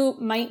who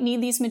might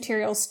need these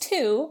materials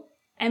too,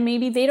 and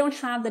maybe they don't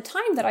have the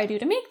time that I do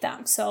to make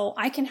them, so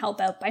I can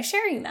help out by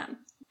sharing them.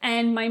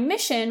 And my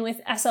mission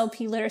with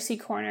SLP Literacy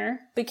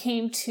Corner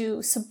became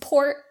to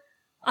support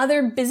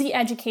other busy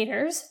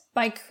educators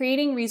by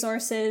creating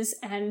resources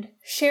and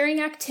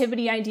sharing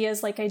activity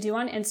ideas like I do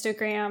on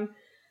Instagram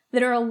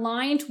that are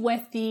aligned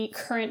with the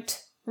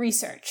current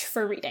research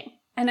for reading.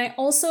 And I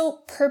also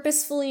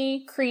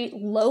purposefully create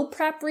low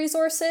prep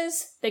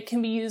resources that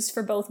can be used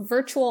for both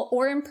virtual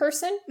or in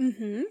person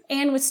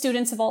and with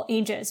students of all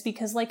ages.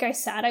 Because like I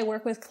said, I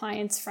work with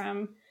clients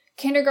from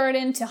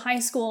kindergarten to high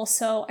school.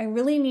 So I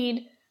really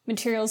need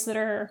materials that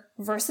are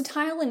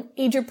versatile and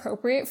age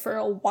appropriate for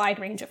a wide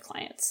range of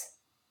clients.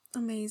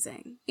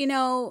 Amazing. You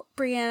know,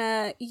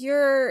 Brianna,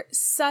 you're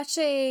such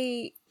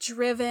a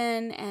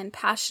driven and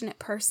passionate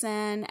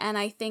person, and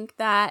I think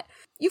that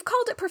you've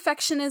called it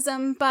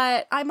perfectionism,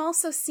 but I'm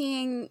also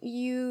seeing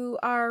you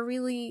are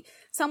really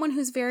someone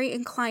who's very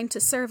inclined to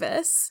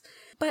service,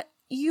 but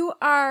you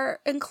are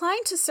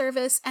inclined to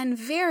service and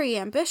very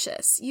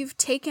ambitious. You've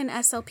taken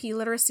SLP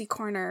Literacy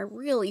Corner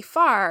really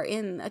far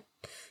in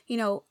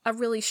a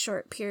really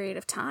short period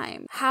of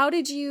time. How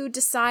did you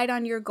decide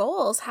on your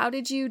goals? How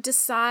did you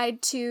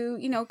decide to,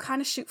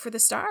 kind of shoot for the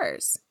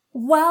stars?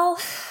 Well,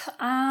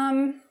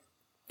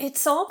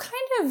 it's all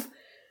kind of,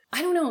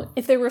 I don't know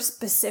if there were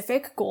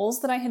specific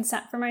goals that I had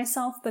set for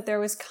myself, but there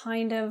was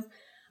kind of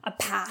a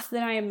path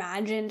that I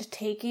imagined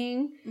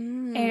taking.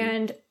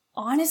 And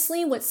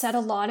honestly, what set a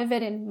lot of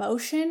it in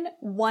motion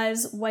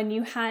was when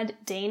you had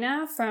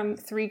Dana from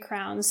 3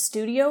 Crowns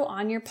Studio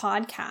on your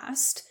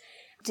podcast.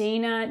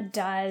 Dana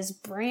does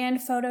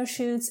brand photo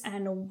shoots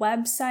and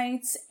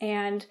websites,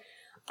 and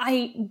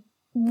I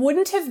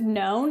wouldn't have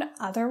known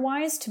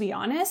otherwise, to be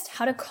honest,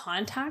 how to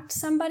contact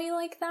somebody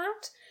like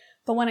that.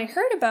 But when I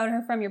heard about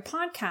her from your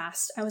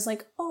podcast, I was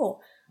like, oh,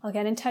 I'll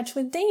get in touch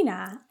with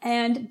Dana.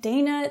 And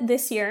Dana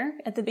this year,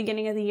 at the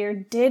beginning of the year,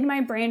 did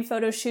my brand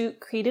photo shoot,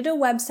 created a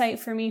website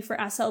for me for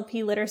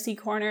SLP Literacy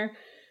Corner.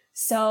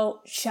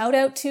 So shout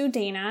out to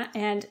Dana,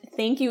 and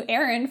thank you,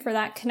 Erin, for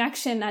that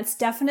connection. That's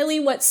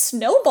definitely what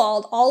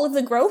snowballed all of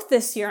the growth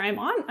this year.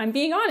 I'm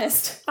being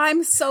honest.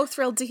 I'm so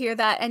thrilled to hear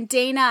that. And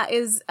Dana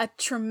is a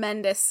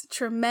tremendous,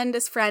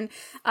 tremendous friend.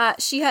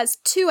 She has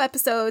 2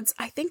 episodes.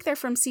 I think they're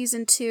from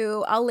season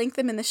 2. I'll link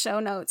them in the show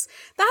notes.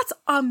 That's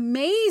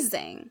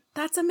amazing.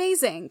 That's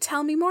amazing.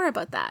 Tell me more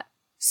about that.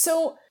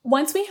 So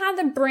once we had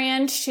the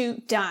brand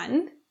shoot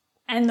done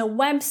and the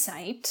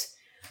website,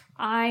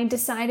 I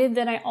decided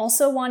that I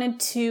also wanted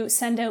to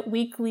send out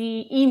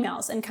weekly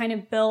emails and kind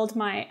of build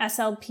my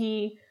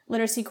SLP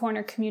Literacy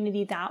Corner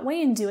community that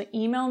way and do an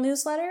email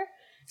newsletter.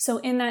 So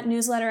in that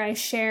newsletter, I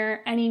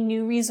share any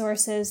new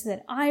resources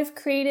that I've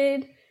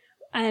created,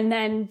 and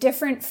then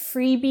different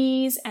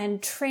freebies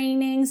and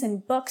trainings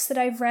and books that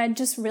I've read,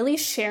 just really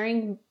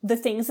sharing the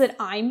things that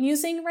I'm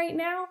using right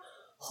now,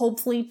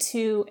 hopefully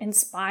to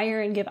inspire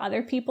and give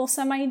other people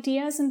some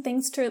ideas and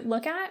things to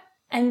look at.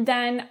 And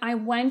then I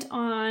went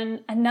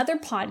on another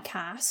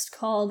podcast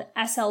called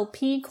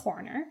SLP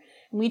Corner,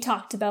 and we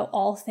talked about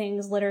all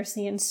things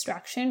literacy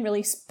instruction,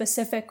 really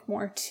specific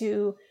more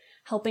to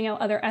helping out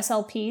other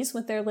SLPs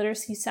with their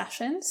literacy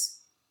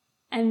sessions.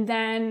 And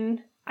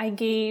then I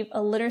gave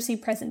a literacy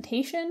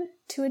presentation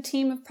to a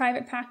team of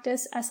private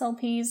practice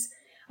SLPs.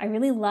 I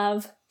really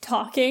love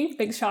talking,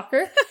 big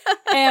shocker,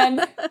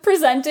 and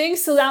presenting.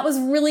 So that was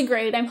really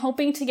great. I'm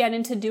hoping to get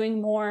into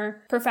doing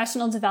more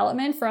professional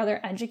development for other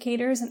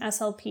educators and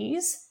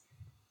SLPs.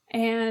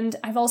 And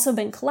I've also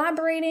been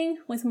collaborating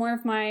with more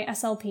of my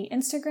SLP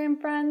Instagram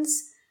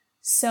friends.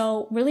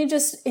 So really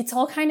just, it's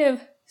all kind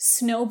of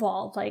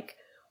snowballed. Like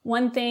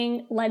one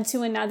thing led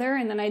to another,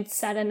 and then I'd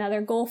set another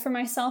goal for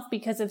myself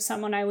because of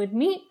someone I would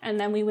meet, and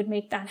then we would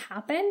make that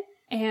happen.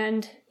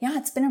 And yeah,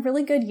 it's been a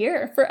really good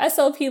year for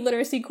SLP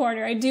Literacy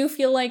Corner. I do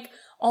feel like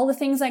all the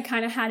things I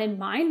kind of had in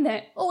mind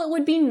that, it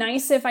would be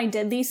nice if I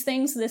did these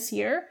things this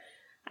year,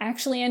 I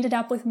actually ended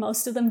up with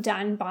most of them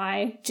done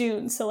by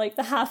June. So like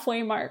the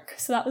halfway mark.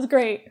 So that was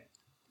great.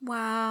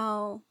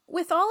 Wow.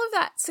 With all of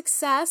that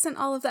success and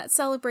all of that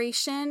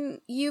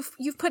celebration, you've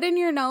put in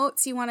your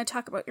notes, you want to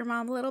talk about your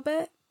mom a little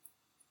bit?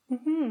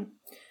 Mm-hmm.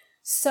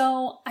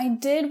 So I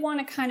did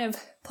want to kind of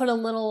put a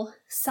little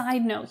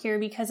side note here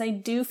because I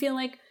do feel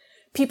like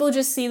people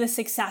just see the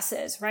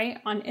successes, right?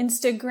 On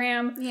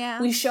Instagram,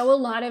 we show a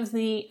lot of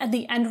the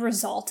end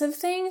result of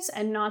things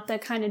and not the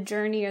kind of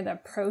journey or the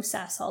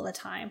process all the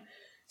time.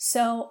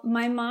 So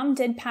my mom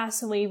did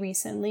pass away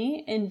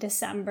recently in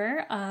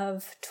December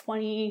of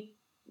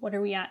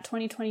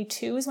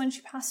 2022 is when she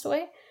passed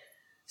away.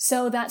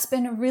 So that's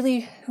been a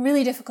really,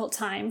 really difficult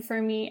time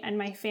for me and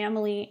my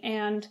family.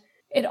 And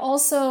it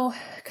also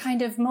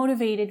kind of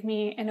motivated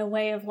me in a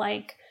way of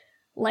like,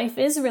 life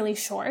is really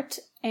short,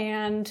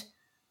 and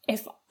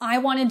if I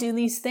want to do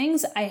these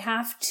things, I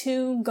have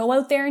to go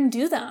out there and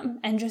do them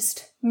and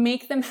just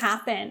make them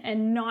happen,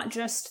 and not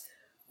just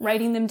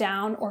writing them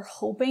down or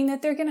hoping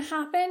that they're going to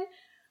happen,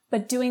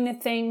 but doing the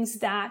things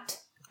that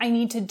I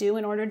need to do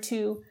in order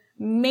to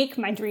make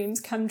my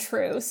dreams come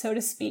true, so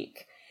to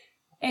speak.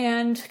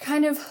 And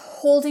kind of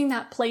holding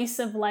that place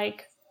of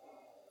like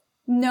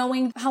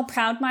knowing how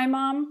proud my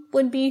mom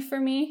would be for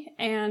me.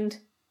 And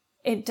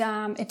it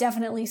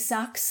definitely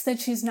sucks that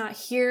she's not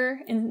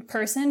here in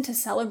person to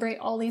celebrate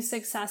all these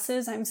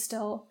successes. I'm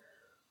still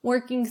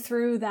working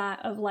through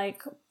that of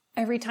like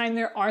every time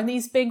there are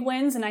these big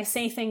wins and I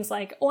say things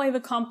like, oh, I've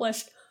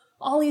accomplished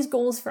all these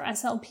goals for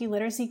SLP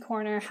Literacy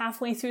Corner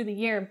halfway through the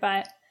year,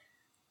 but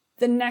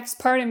the next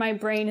part of my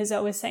brain is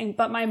always saying,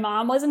 but my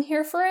mom wasn't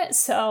here for it,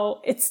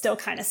 so it still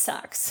kind of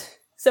sucks.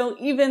 So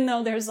even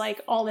though there's like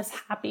all this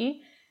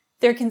happy,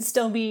 there can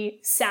still be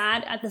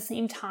sad at the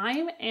same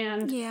time.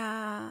 And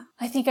yeah,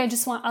 I think I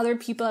just want other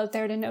people out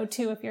there to know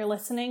too, if you're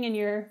listening and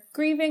you're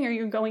grieving or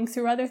you're going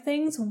through other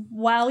things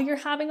while you're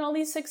having all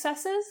these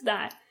successes,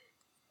 that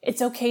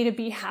it's okay to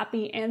be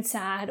happy and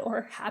sad,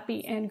 or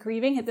happy and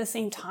grieving at the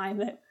same time,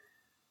 that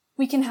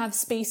we can have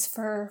space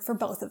for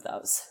both of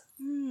those.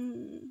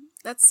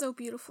 That's so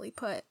beautifully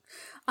put.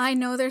 I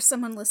know there's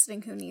someone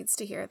listening who needs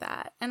to hear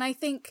that. And I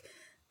think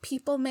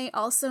people may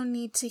also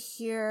need to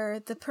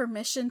hear the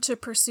permission to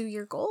pursue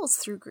your goals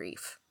through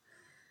grief.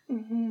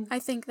 Mm-hmm. I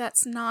think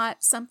that's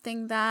not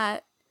something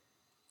that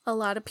a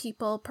lot of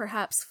people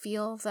perhaps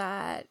feel,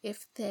 that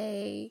if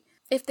they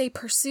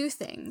pursue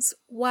things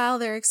while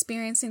they're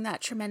experiencing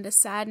that tremendous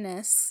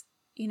sadness,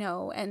 you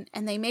know,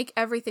 and they make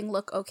everything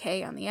look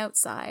okay on the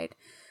outside,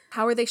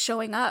 how are they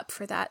showing up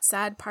for that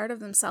sad part of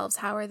themselves?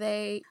 Are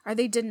they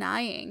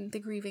denying the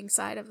grieving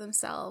side of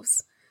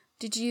themselves?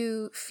 Did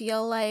you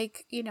feel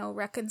like, you know,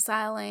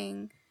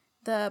 reconciling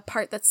the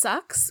part that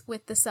sucks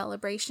with the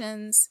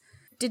celebrations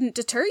didn't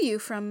deter you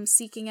from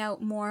seeking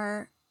out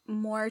more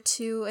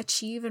to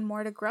achieve and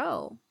more to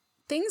grow.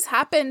 Things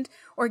happened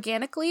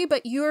organically,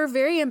 but you're a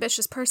very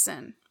ambitious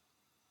person.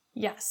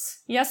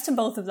 Yes. Yes to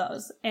both of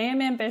those. I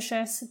am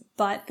ambitious,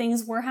 but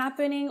things were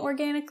happening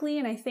organically.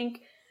 And I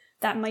think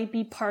that might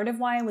be part of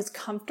why I was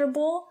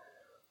comfortable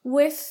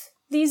with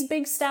these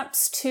big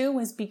steps too,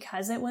 was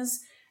because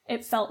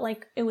it felt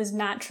like it was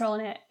natural,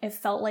 and it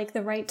felt like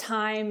the right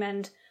time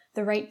and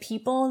the right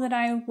people that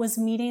I was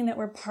meeting that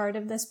were part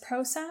of this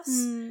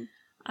process.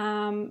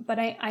 But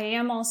I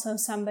am also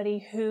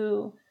somebody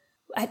who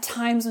at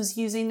times was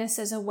using this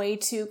as a way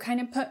to kind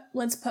of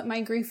let's put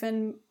my grief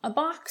in a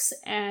box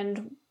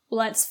and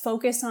let's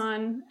focus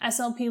on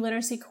SLP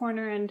Literacy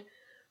Corner and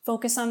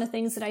focus on the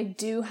things that I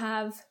do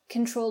have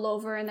control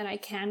over and that I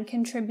can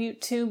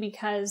contribute to,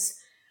 because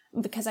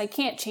I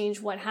can't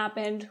change what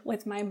happened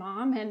with my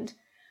mom. And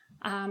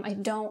I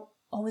don't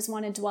always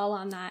want to dwell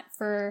on that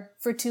for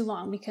too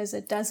long, because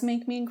it does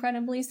make me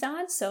incredibly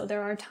sad. So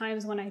there are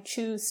times when I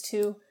choose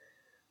to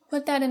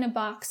put that in a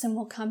box, and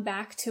we'll come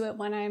back to it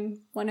when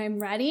I'm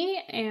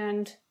ready.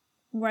 And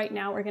right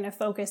now we're going to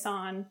focus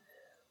on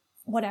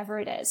whatever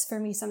it is. For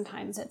me,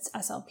 sometimes it's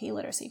SLP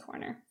Literacy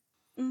Corner.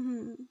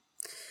 Mm-hmm.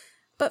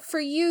 But for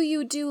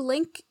you do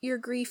link your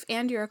grief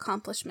and your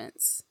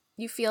accomplishments.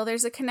 You feel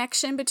there's a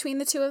connection between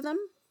the two of them?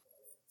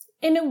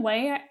 In a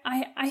way,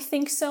 I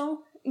think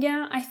so.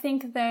 Yeah, I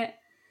think that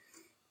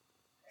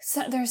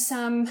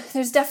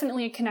there's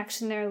definitely a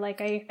connection there.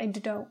 Like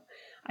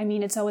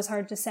it's always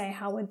hard to say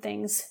how would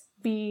things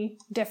be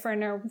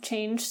different or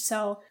change.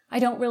 So I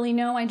don't really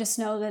know. I just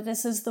know that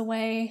this is the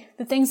way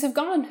that things have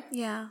gone.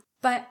 Yeah.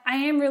 But I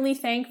am really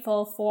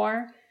thankful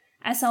for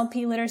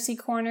SLP Literacy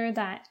Corner,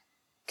 that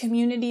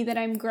community that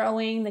I'm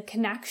growing, the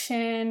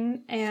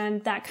connection,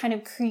 and that kind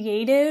of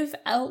creative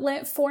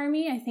outlet for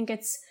me. I think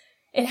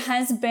it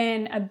has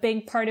been a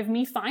big part of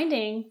me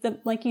finding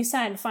like you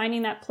said,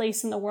 finding that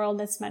place in the world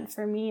that's meant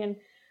for me. And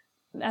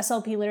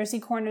SLP Literacy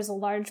Corner is a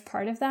large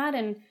part of that.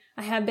 And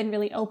I have been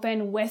really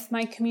open with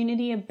my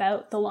community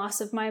about the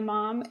loss of my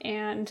mom.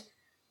 And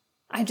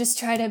I just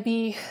try to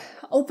be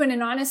open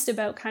and honest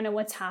about kind of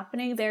what's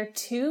happening there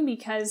too,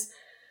 because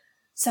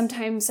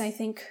sometimes I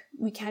think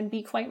we can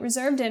be quite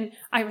reserved, and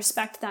I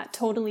respect that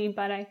totally.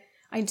 But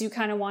I do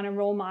kind of want to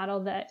role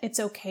model that it's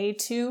okay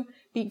to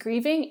be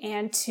grieving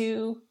and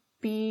to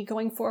be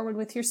going forward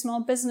with your small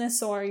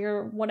business or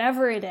your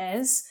whatever it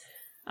is,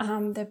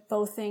 that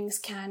both things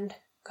can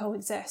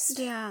coexist.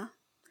 Yeah.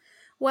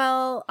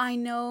 Well, I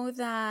know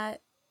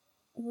that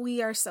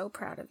we are so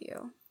proud of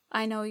you.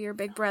 I know your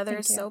big brother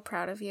is so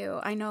proud of you.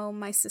 I know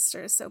my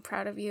sister is so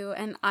proud of you.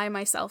 And I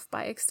myself,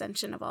 by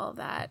extension of all of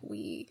that,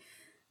 we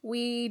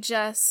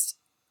just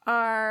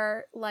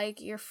are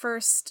like your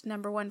first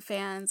number one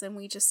fans, and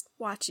we just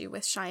watch you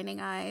with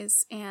shining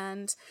eyes.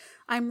 And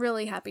I'm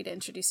really happy to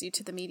introduce you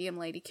to the Medium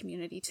Lady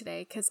community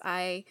today, because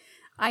I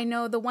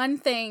know the one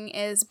thing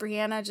is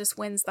Brianna just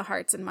wins the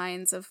hearts and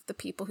minds of the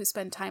people who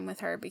spend time with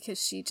her,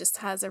 because she just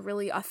has a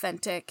really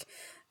authentic,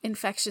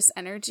 infectious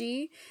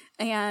energy.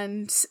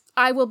 And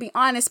I will be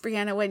honest,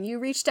 Brianna, when you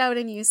reached out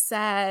and you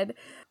said,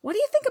 what do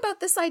you think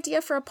about this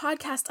idea for a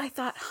podcast? I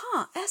thought,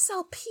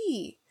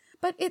 SLP.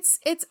 But it's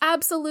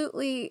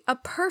absolutely a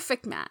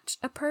perfect match,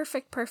 a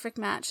perfect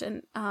match.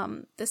 And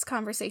this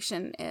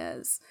conversation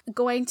is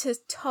going to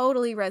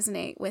totally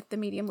resonate with the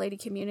Medium Lady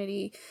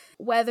community,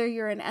 whether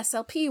you're an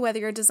SLP, whether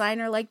you're a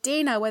designer like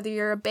Dana, whether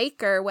you're a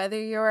baker,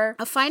 whether you're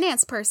a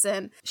finance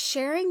person.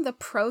 Sharing the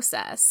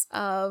process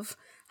of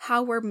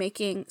how we're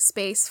making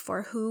space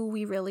for who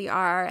we really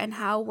are and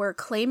how we're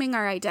claiming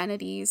our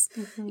identities.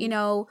 Mm-hmm. You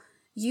know,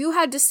 you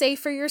had to say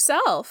for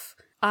yourself,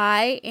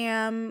 I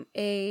am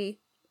a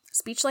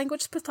speech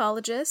language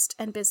pathologist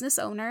and business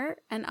owner,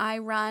 and I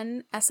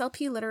run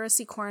SLP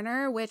Literacy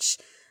Corner, which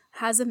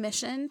has a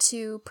mission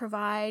to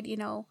provide,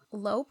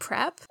 low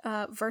prep,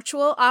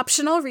 virtual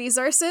optional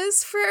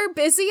resources for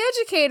busy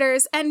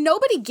educators. And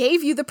nobody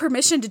gave you the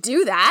permission to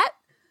do that.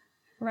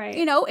 Right.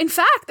 In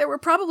fact, there were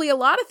probably a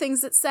lot of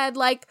things that said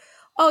like,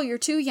 oh, you're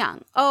too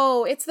young.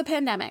 Oh, it's the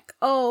pandemic.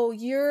 Oh,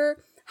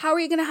 how are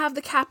you going to have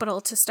the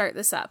capital to start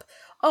this up?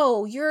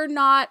 Oh, you're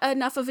not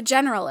enough of a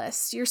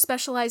generalist. You're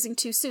specializing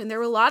too soon. There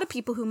were a lot of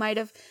people who might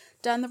have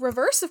done the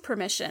reverse of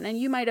permission, and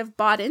you might have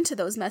bought into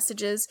those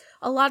messages.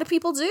 A lot of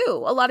people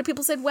do. A lot of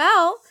people said,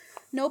 well,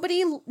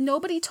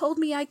 nobody told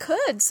me I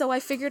could, so I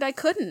figured I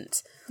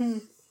couldn't.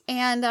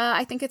 And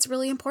I think it's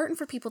really important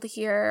for people to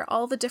hear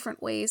all the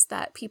different ways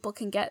that people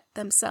can get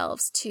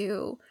themselves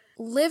to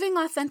living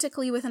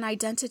authentically with an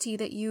identity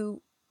that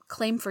you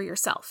claim for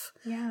yourself.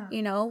 Yeah.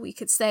 We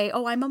could say,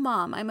 oh, I'm a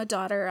mom, I'm a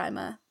daughter, I'm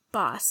a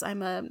boss,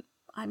 I'm an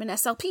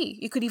SLP.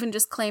 You could even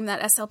just claim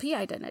that SLP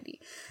identity.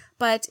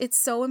 But it's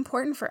so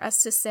important for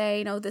us to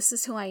say, this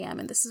is who I am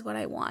and this is what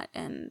I want.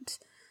 And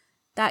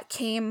that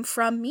came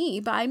from me,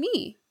 by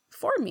me,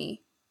 for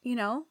me.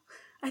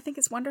 I think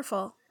it's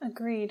wonderful.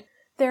 Agreed.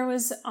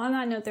 On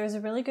that note, there was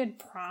a really good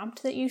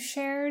prompt that you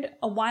shared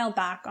a while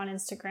back on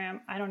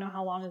Instagram. I don't know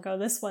how long ago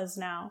this was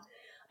now.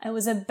 It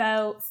was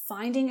about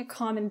finding a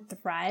common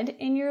thread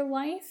in your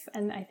life.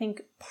 And I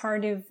think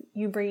part of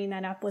you bringing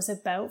that up was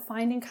about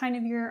finding kind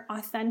of your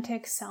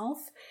authentic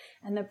self.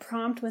 And the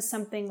prompt was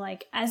something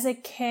like, as a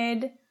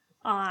kid,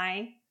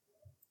 I,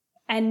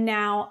 and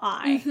now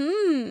I.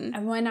 Mm-hmm.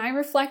 And when I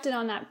reflected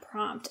on that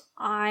prompt,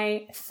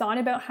 I thought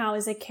about how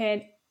as a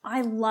kid,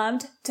 I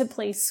loved to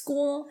play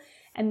school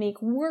and make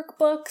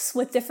workbooks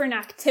with different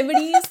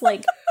activities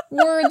like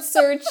word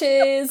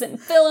searches and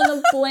fill in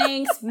the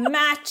blanks,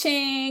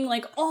 matching,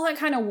 like all that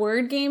kind of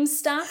word game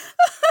stuff.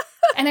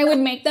 And I would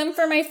make them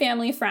for my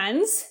family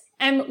friends.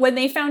 And when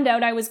they found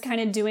out I was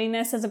kind of doing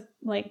this as a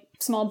like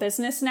small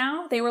business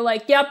now, they were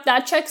like, yep,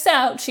 that checks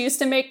out. She used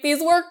to make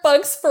these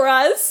workbooks for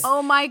us.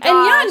 Oh my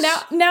gosh. And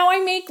yeah, now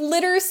I make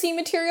literacy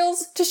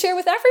materials to share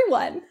with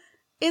everyone.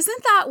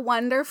 Isn't that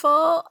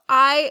wonderful?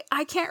 I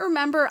can't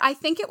remember. I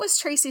think it was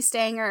Tracy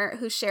Stanger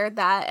who shared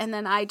that, and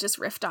then I just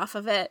riffed off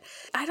of it.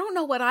 I don't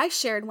know what I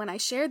shared when I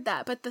shared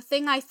that, but the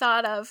thing I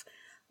thought of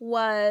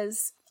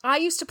was I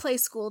used to play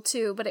school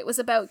too, but it was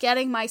about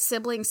getting my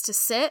siblings to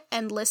sit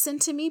and listen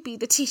to me be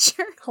the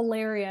teacher.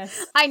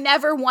 Hilarious. I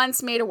never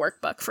once made a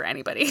workbook for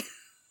anybody.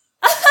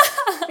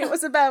 It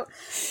was about,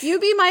 you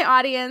be my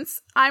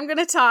audience, I'm going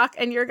to talk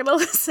and you're going to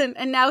listen.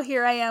 And now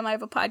here I am, I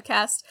have a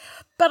podcast.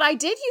 But I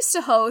did used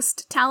to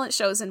host talent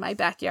shows in my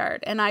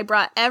backyard. And I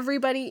brought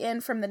everybody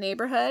in from the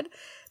neighborhood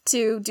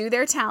to do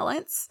their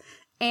talents.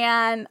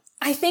 And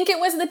I think it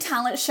was the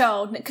talent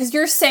show because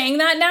you're saying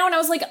that now. And I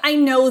was like, I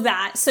know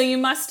that. So you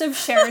must have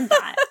shared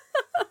that.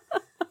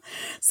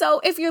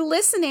 So if you're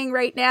listening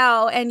right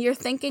now and you're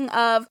thinking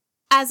of,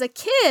 as a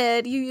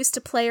kid, you used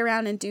to play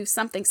around and do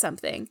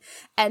something.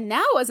 And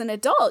now as an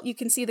adult, you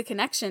can see the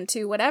connection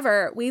to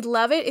whatever. We'd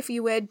love it if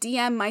you would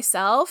DM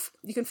myself.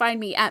 You can find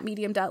me at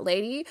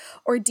medium.lady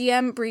or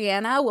DM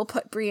Brianna. We'll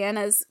put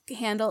Brianna's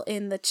handle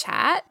in the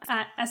chat.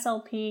 At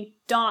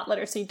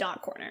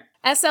slp.literacy.corner.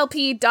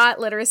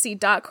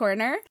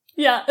 slp.literacy.corner.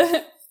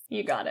 Yeah,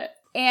 you got it.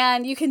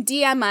 And you can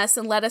DM us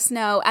and let us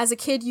know, as a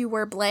kid you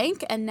were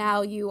blank and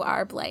now you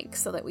are blank,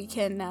 so that we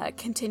can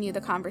continue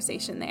the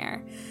conversation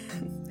there.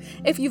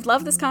 If you've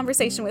loved this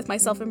conversation with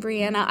myself and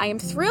Brianna, I am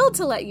thrilled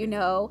to let you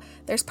know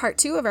there's part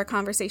 2 of our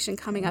conversation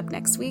coming up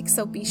next week,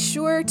 so be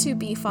sure to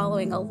be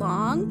following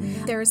along.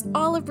 There's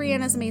all of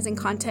Brianna's amazing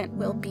content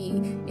will be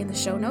in the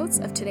show notes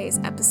of today's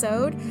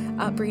episode.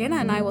 Brianna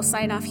and I will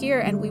sign off here,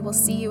 and we will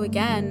see you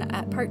again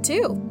at part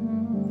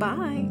 2.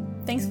 Bye.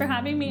 Thanks for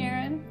having me,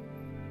 Erin.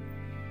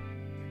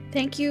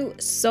 Thank you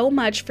so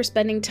much for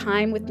spending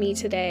time with me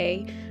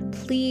today.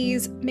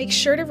 Please make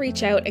sure to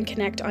reach out and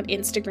connect on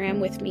Instagram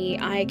with me.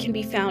 I can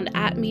be found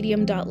at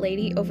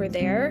medium.lady over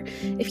there.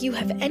 If you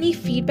have any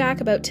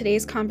feedback about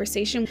today's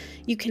conversation,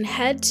 you can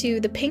head to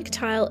the pink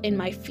tile in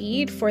my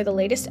feed for the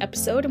latest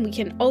episode, and we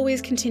can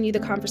always continue the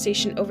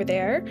conversation over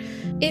there.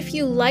 If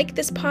you like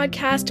this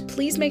podcast,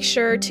 please make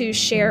sure to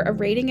share a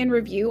rating and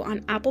review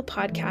on Apple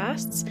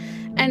Podcasts.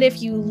 And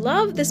if you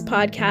love this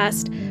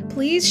podcast,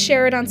 please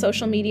share it on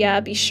social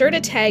media. Be sure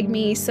to tag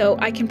me so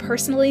I can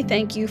personally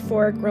thank you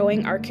for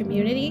growing our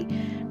community.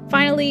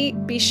 Finally,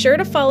 be sure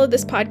to follow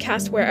this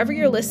podcast wherever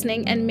you're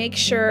listening and make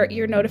sure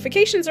your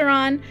notifications are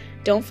on.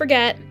 Don't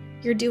forget,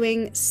 you're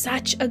doing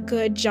such a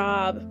good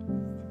job.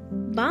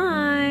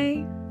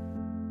 Bye.